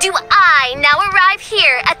 do I now arrive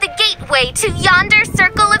here at the gateway to yonder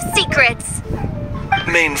circle of secrets.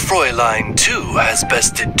 Mein Fräulein, too, has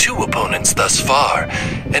bested 2 opponents thus far,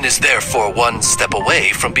 and is therefore one step away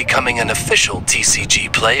from becoming an official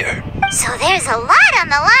TCG player. So there's a lot on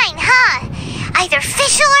the line, huh? Either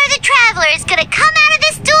Fischl or the Traveler is gonna come out of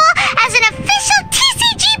this duel as an official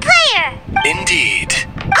TCG player! Indeed.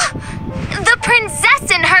 The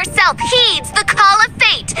Princessin herself heeds the call of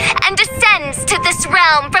fate and descends to this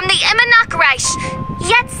realm from the Immanakreich.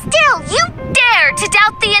 Yet still, you dare to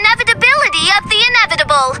doubt the inevitability of the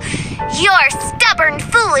inevitable. Your stubborn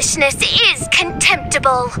foolishness is contemptible.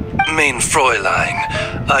 unavoidable. Main Fräulein,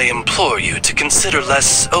 I implore you to consider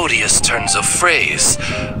less odious turns of phrase,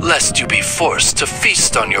 lest you be forced to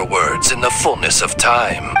feast on your words in the fullness of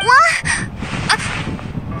time. What?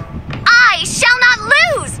 I shall not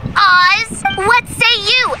lose, Oz! What say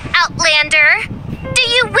you, Outlander? Do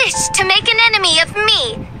you wish to make an enemy of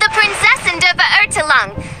me, the Princess of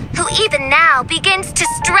Ertelung, who even now begins to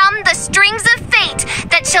strum the strings of fate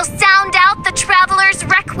that shall sound out the traveler's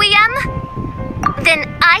requiem? Then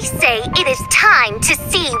I say it is time to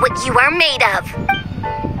see what you are made of.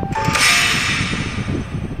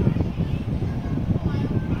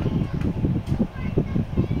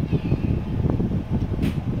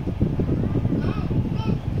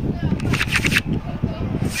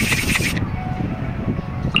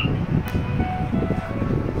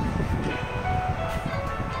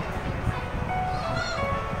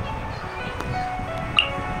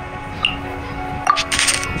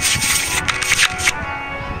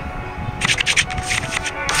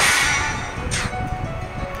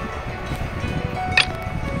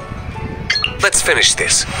 Let's finish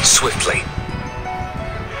this, swiftly.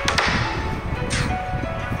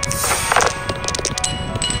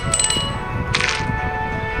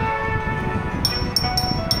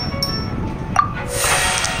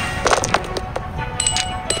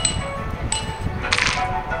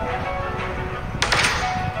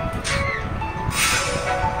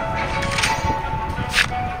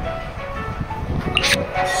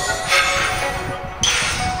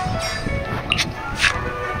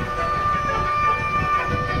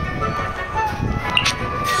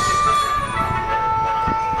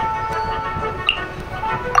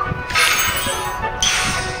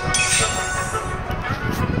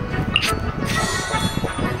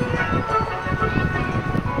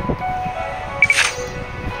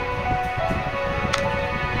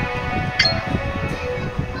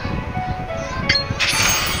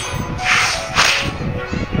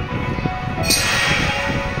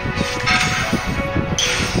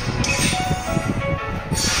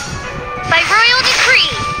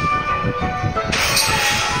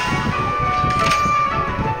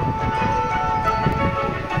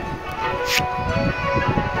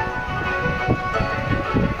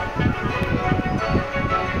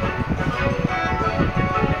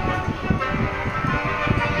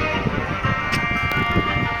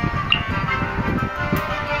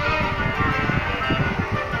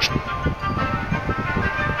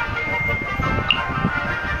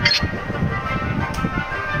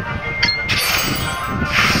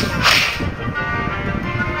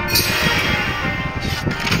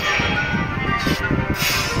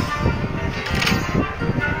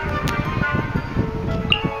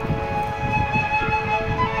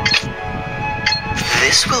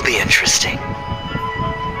 This will be interesting.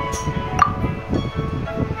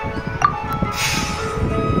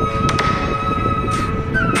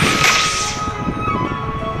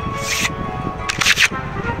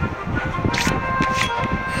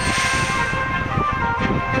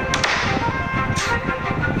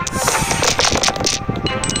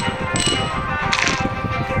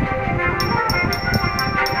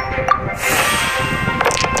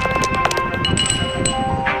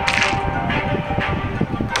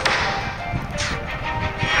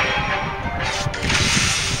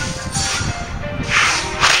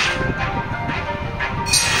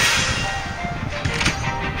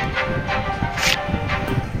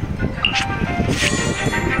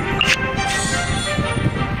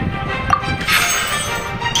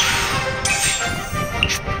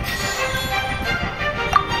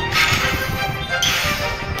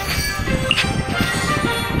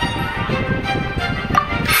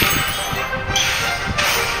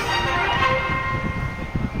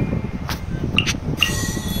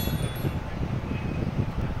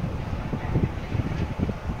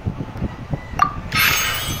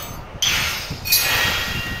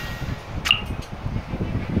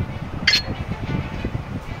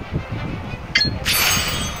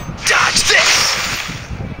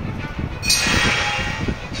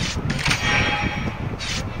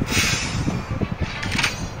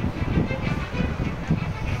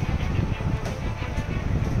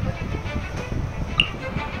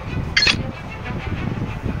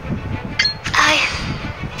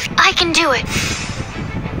 I can do it.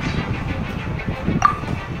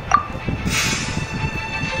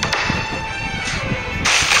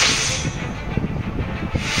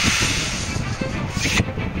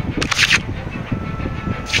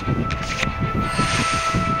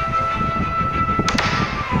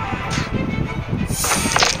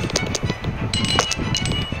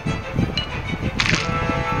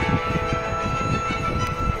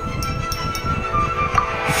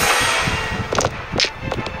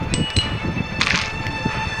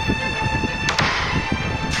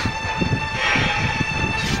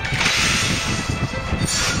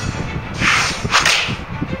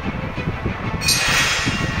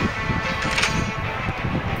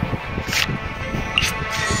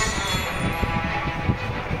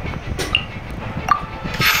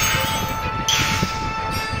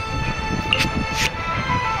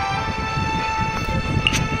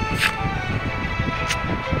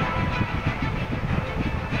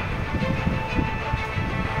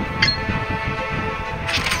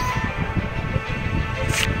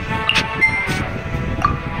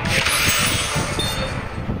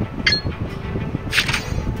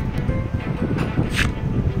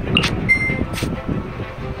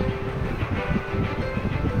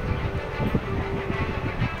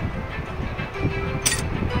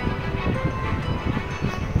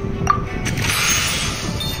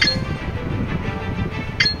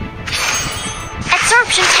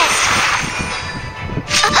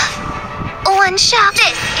 shop.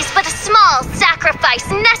 This is but a small sacrifice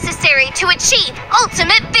necessary to achieve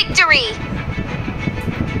ultimate victory.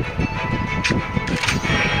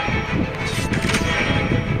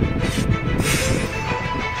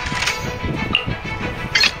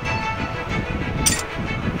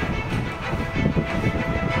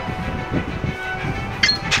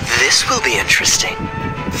 This will be interesting.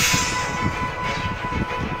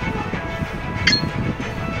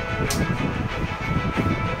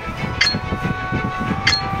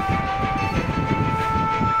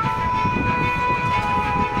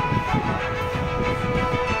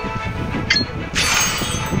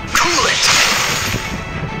 Cool it!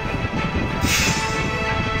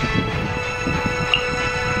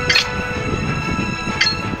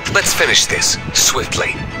 Let's finish this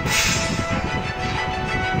swiftly.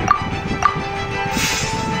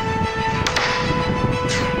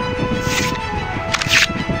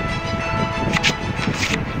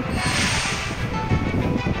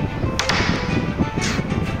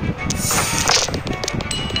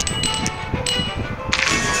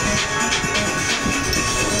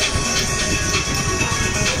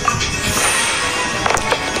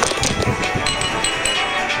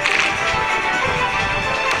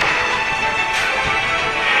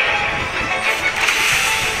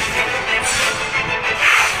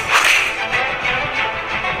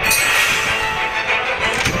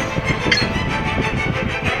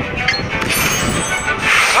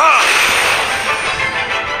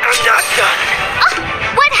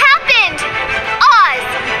 What happened? Oz,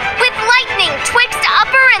 with lightning twixt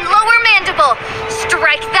upper and lower mandible,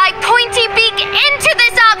 strike thy pointy beak into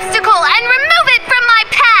this obstacle and remove it from my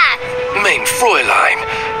path! Mein Fräulein,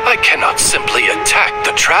 I cannot simply attack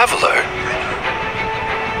the traveler.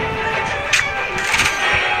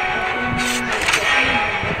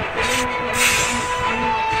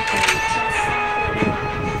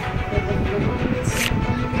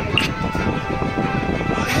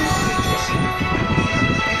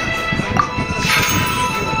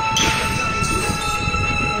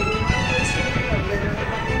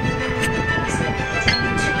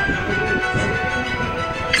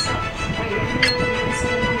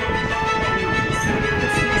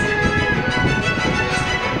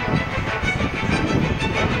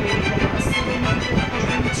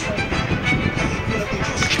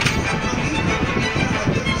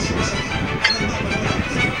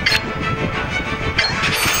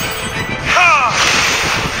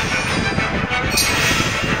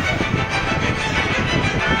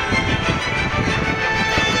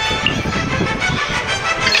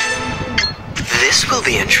 This will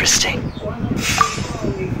be interesting.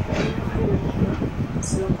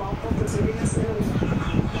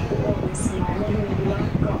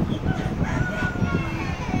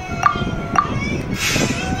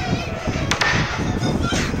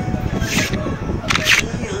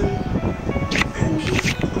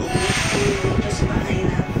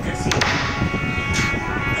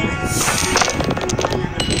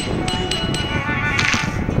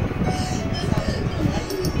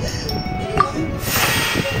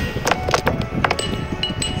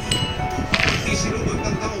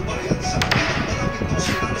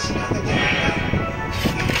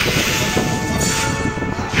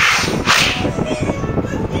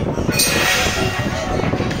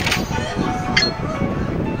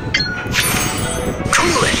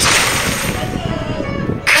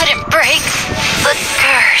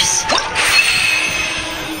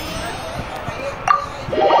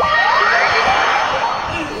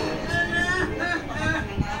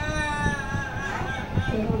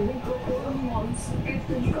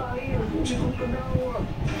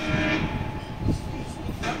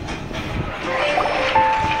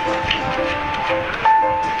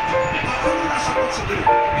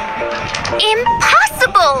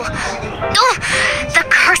 Impossible! Ugh, the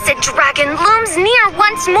cursed dragon looms near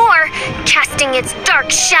once more, casting its dark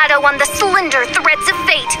shadow on the slender threads of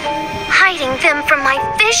fate, hiding them from my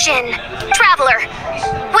vision. Traveler,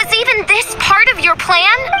 was even this part of your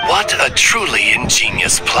plan? What a truly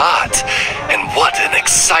ingenious plot, and what an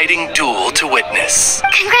exciting duel to witness.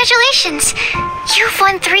 Congratulations! You've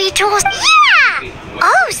won 3 duels. Yeah!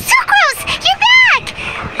 Oh, Sucrose, you're back!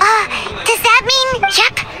 Does that mean...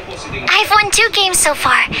 Yep. I've won 2 games so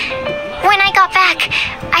far. When I got back,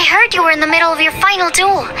 I heard you were in the middle of your final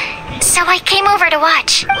duel, so I came over to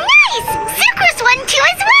watch. Nice! Sucrose won too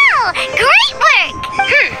as well! Great work!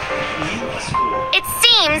 It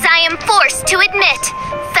seems I am forced to admit,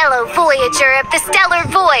 fellow Voyager of the Stellar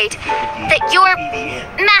Void, that your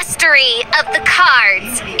mastery of the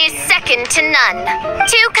cards is second to none.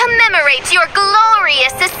 To commemorate your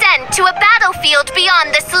glorious ascent to a battlefield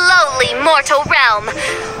beyond this lowly mortal realm,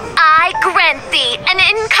 I grant grant thee an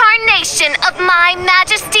incarnation of my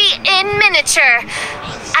majesty in miniature.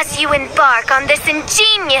 As you embark on this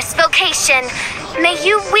ingenious vocation, may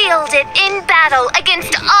you wield it in battle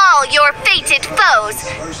against all your fated foes,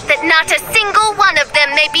 that not a single one of them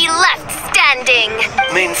may be left standing.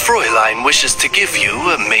 Main Fräulein wishes to give you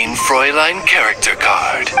a Main Fräulein character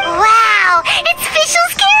card. Wow, it's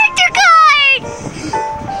Fischl's character card!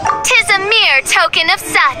 'Tis a mere token of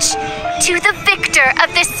such. To the victor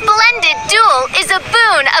of this splendid duel is a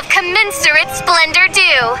boon of commensurate splendor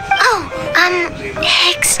due.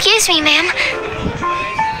 Excuse me, ma'am.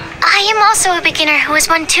 I am also a beginner who has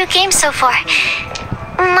won 2 games so far.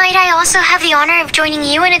 Might I also have the honor of joining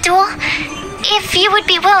you in a duel? If you would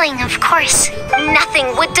be willing, of course.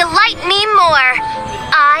 Nothing would delight me more.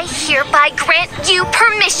 I hereby grant you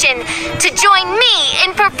permission to join me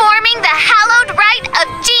in performing the hallowed rite of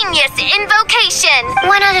genius invocation.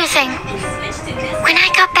 One other thing. When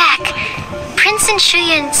I got back, Prince and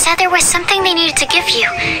Shuyan said there was something they needed to give you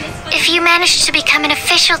if you managed to become an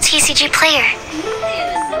official TCG player.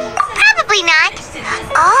 Probably not.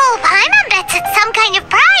 Oh, Paimon bets it's some kind of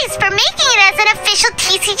prize for making it as an official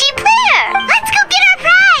TCG player. Let's go get our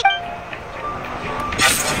prize!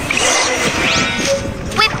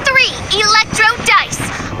 With 3 electro dice,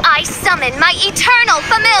 I summon my eternal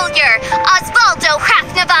familiar, Osvaldo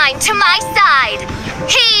Hrafnavine, to my side.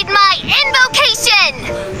 Heed my invocation!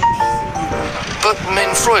 But,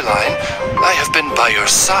 Main Fräulein, I have been by your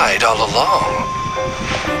side all along.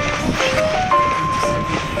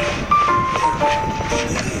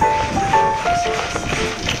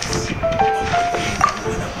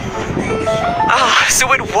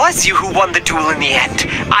 So it was you who won the duel in the end.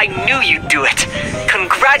 I knew you'd do it.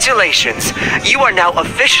 Congratulations. You are now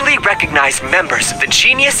officially recognized members of the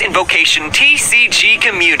Genius Invocation TCG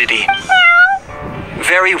community.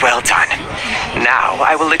 Very well done. Now,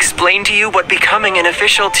 I will explain to you what becoming an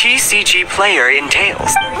official TCG player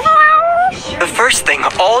entails. The first thing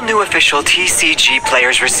all new official TCG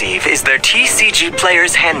players receive is their TCG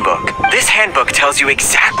Player's Handbook. This handbook tells you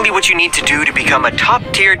exactly what you need to do to become a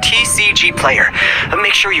top-tier TCG player.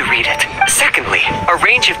 Make sure you read it. Secondly, a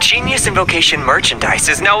range of Genius Invocation merchandise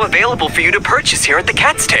is now available for you to purchase here at the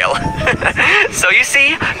Cat's Tail. So you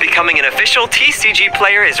see, becoming an official TCG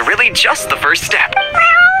player is really just the first step.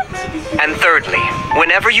 And thirdly,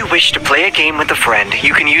 whenever you wish to play a game with a friend,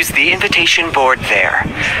 you can use the invitation board there.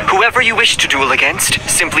 Whoever you wish to duel against,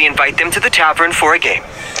 simply invite them to the tavern for a game.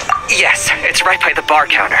 Yes, it's right by the bar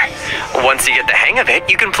counter. Once you get the hang of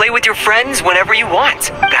it, you can play with your friends whenever you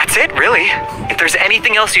want. That's it, really. If there's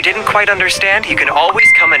anything else you didn't quite understand, you can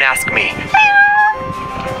always come and ask me.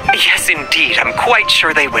 Yes, indeed, I'm quite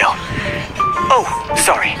sure they will. Oh,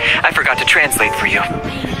 sorry, I forgot to translate for you.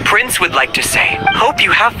 Prince would like to say, hope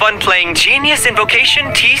you have fun playing Genius Invocation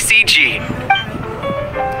TCG.